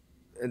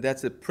 and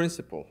that's a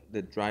principle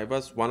that drives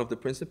us. One of the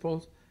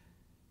principles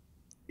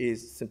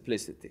is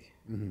simplicity,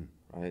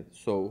 right?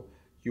 So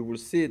you will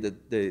see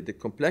that the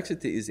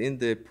complexity is in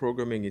the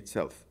programming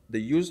itself. The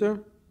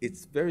user,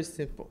 it's very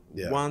simple.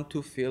 1,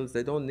 2 fields.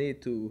 They don't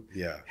need to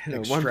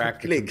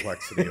extract the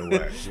complexity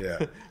away.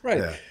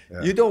 Right.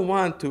 Yeah. You don't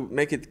want to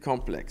make it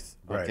complex.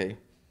 Okay.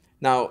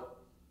 Now,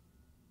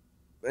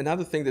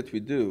 another thing that we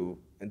do,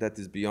 and that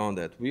is beyond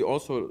that, we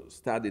also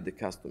study the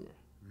customer,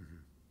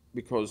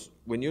 because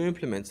when you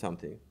implement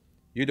something,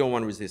 you don't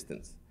want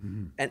resistance.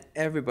 And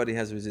everybody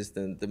has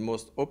resistance, the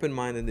most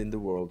open-minded in the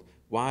world.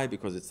 Why?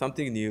 Because it's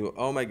something new.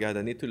 Oh my God,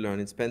 I need to learn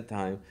and spend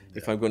time.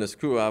 If I'm going to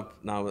screw up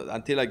now,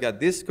 until I got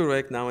this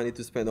correct, now I need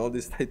to spend all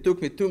this time. It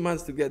took me 2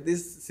 months to get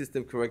this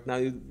system correct. Now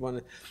you want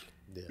to,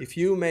 if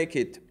you make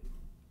it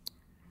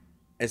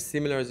as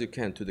similar as you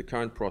can to the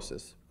current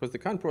process, because the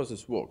current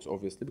process works,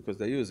 obviously, because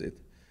they use it,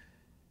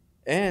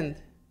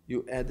 and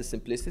you add the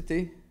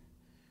simplicity,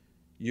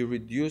 you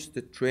reduce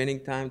the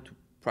training time to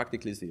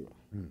practically zero.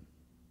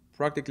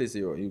 Practically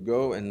zero. You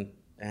go and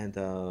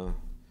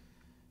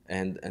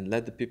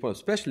let the people,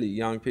 especially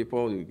young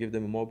people, you give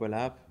them a mobile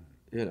app.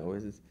 You know,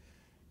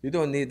 you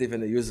don't need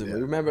even a user.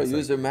 Remember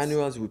user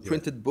manuals? We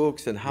printed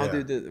books, and how do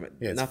you do it?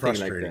 It's nothing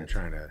frustrating like that.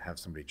 trying to have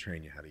somebody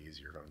train you how to use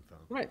your own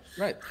phone.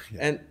 Right.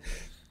 And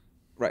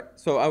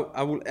so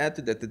I will add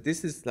to that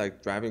this is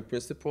like driving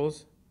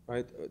principles,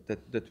 right?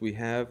 That we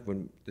have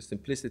when the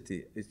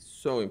simplicity is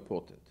so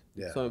important.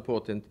 It's so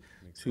important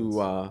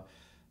to.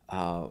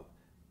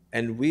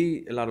 And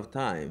we, a lot of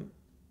time,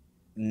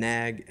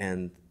 nag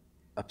and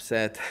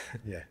upset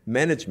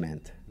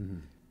management,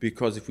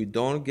 because if we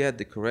don't get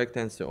the correct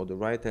answer or the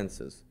right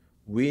answers,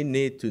 we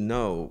need to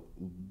know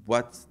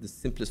what's the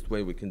simplest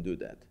way we can do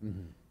that,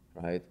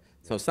 right?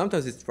 So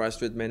sometimes it's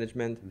frustrated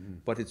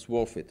management, but it's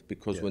worth it,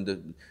 because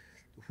when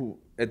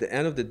at the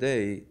end of the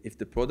day, if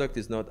the product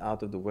is not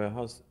out of the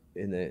warehouse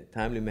in a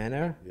timely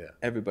manner,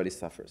 everybody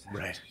suffers.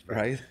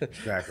 Right?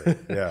 Exactly.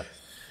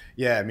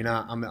 Yeah. I mean,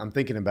 I'm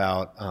thinking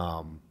about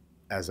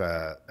as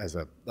a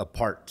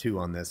part 2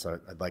 on this.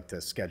 I'd like to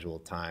schedule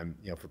time,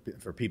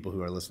 for people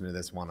who are listening to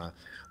this, want to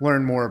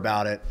learn more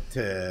about it,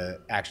 to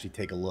actually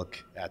take a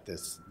look at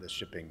this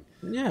shipping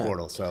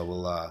portal. So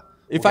we'll.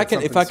 If I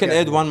can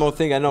add one more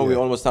thing, I know we're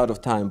almost out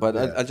of time, but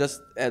I'll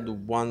just add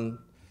one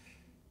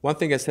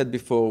thing I said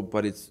before,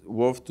 but it's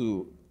worth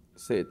to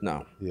say it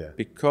now.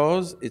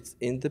 Because it's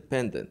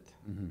independent,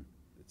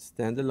 it's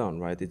standalone,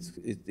 right?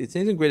 It's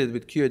integrated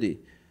with QAD,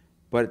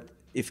 but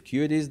if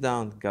QAD is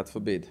down, God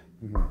forbid,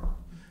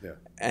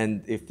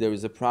 and if there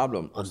is a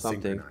problem or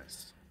something,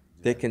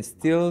 they can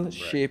still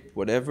ship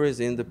whatever is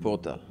in the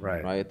portal,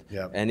 right?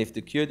 And if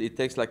the QAD, it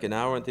takes like an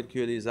hour until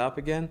QAD is up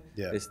again,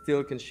 they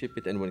still can ship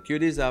it. And when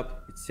QAD is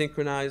up, it's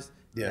synchronized,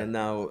 and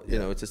now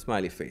it's a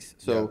smiley face.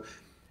 So,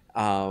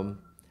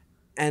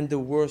 and the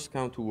worst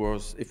come to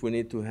worst, if we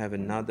need to have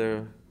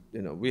another,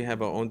 we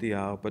have our own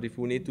DR, but if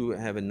we need to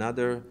have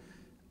another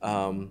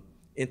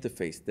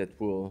interface that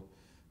will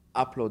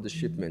upload the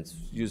shipments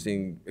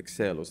using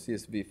Excel or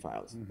CSV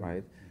files,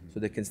 right? So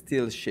they can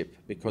still ship,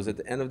 because at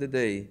the end of the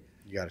day,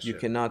 you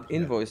cannot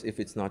invoice if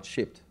it's not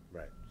shipped.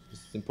 Right.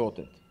 It's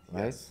important,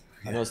 right?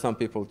 I know some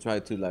people try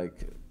to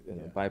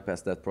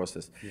bypass that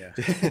process.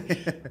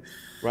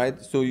 Right?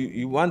 So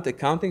you want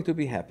accounting to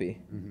be happy,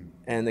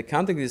 and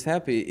accounting is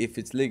happy if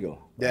it's legal,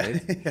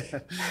 right?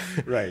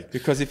 Right.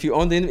 Because if you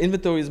own the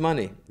inventory, is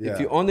money. If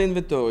you own the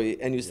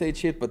inventory and you say it's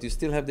shipped, but you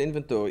still have the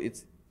inventory,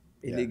 it's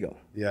illegal.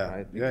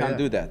 Right? You can't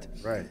do that.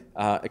 Right.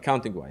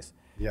 Accounting wise.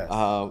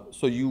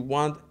 So you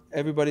want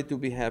everybody to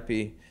be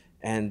happy,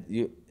 and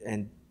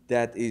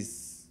that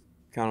is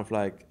kind of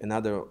like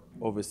another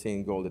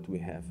overseeing goal that we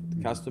have.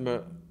 The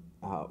customer,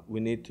 we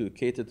need to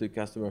cater to the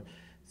customer.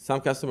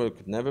 Some customer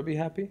could never be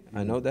happy.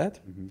 I know that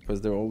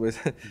because they're always,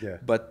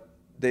 but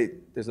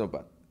there's no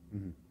but.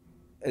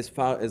 As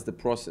far as the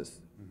process,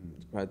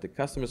 right? The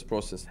customer's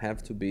process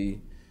have to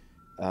be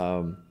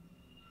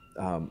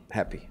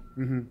happy,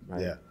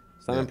 right? Yeah.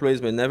 Some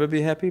employees may never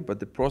be happy,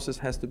 but the process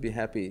has to be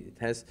happy.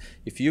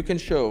 If you can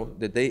show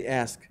that they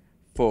ask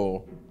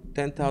for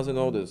 10,000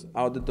 orders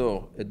out the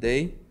door a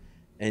day,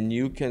 and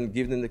you can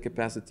give them the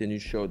capacity and you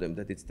show them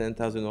that it's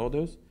 10,000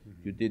 orders,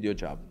 you did your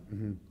job.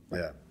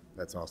 Yeah,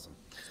 that's awesome.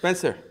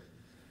 Spencer,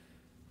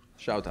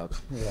 shout out.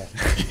 Yeah.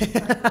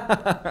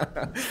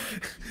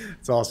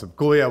 It's awesome.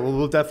 Cool. Yeah. Well,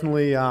 we'll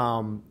definitely,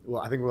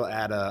 I think we'll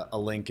add a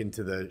link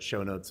into the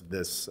show notes of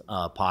this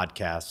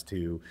podcast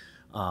to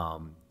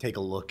take a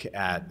look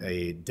at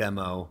a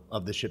demo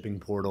of the shipping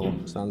portal.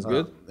 Sounds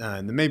good.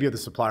 And then maybe of the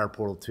supplier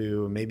portal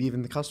too, and maybe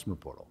even the customer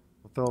portal.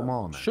 We'll throw them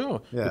all in there.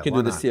 Sure. Yeah, we can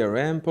why do the not?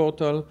 CRM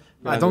portal.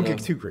 Don't get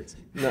too crazy.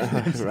 No,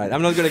 right.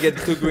 I'm not going to get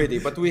too greedy,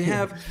 but we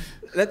have,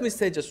 let me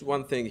say just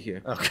one thing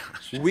here. Oh,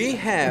 gosh. We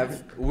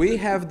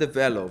have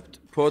developed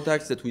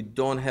products that we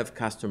don't have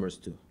customers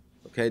to.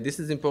 Okay, this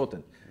is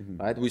important,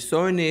 right? We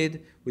saw a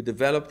need, we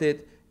developed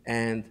it,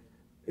 and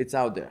it's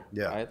out there,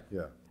 right?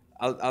 Yeah.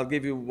 I'll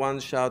give you one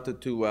shout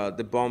out to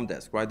the BOM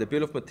desk, right? The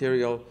bill of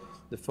material,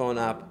 the phone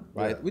app,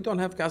 right? Yeah. We don't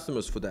have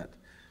customers for that.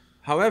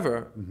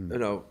 However,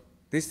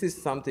 this is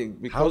something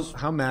because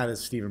How mad is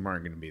Stephen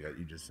Martin going to be that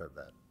you just said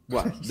that?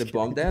 what the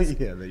BOM desk?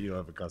 Yeah, that you don't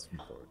have a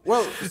customer for it.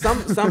 Well,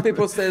 some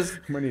people says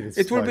Might need to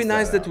it would be splice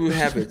nice that that we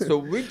have it. So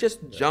we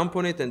just jump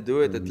on it and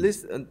do it at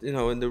least,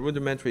 in the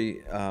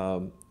rudimentary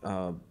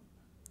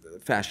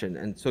fashion,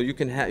 and so you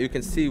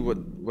can see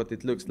what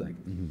it looks like,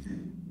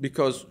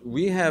 because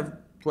we have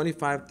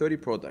 25, 30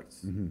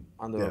 products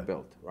under our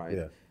belt, right?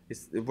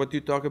 Yeah. What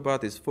you talk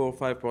about is 4 or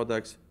 5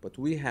 products, but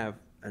we have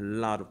a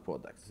lot of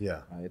products,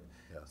 Yeah. right?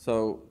 Yeah.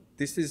 So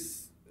this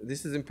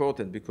is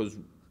important because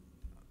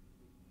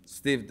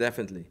Steve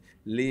definitely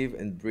live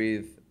and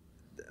breathe,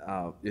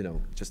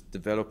 just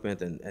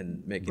development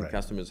and making Right.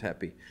 customers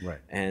happy. Right.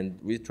 And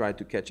we try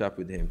to catch up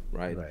with him,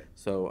 right? Right.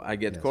 So I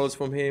get calls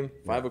from him,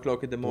 5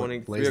 o'clock in the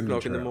morning, 3 blazing the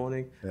o'clock in the trail.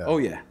 morning. Yeah. Oh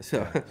yeah.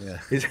 So,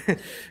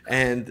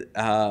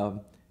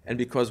 and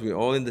because we're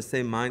all in the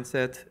same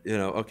mindset,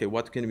 okay,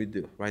 what can we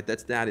do, right?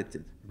 That's the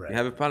attitude. Right. You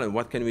have a problem,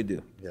 what can we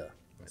do? Yeah,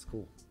 that's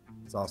cool.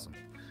 It's awesome.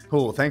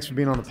 Cool. Well, thanks for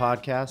being on the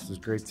podcast. It was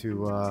great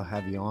to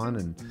have you on,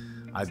 and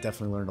I've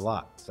definitely learned a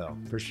lot. So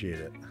appreciate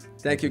it.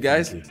 Thank you,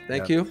 guys. Frankie.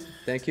 Thank Yeah. you.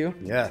 Thank you.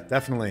 Yeah,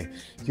 definitely.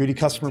 QAD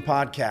Customer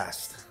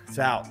Podcast. It's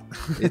out.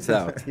 It's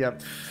out.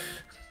 Yep.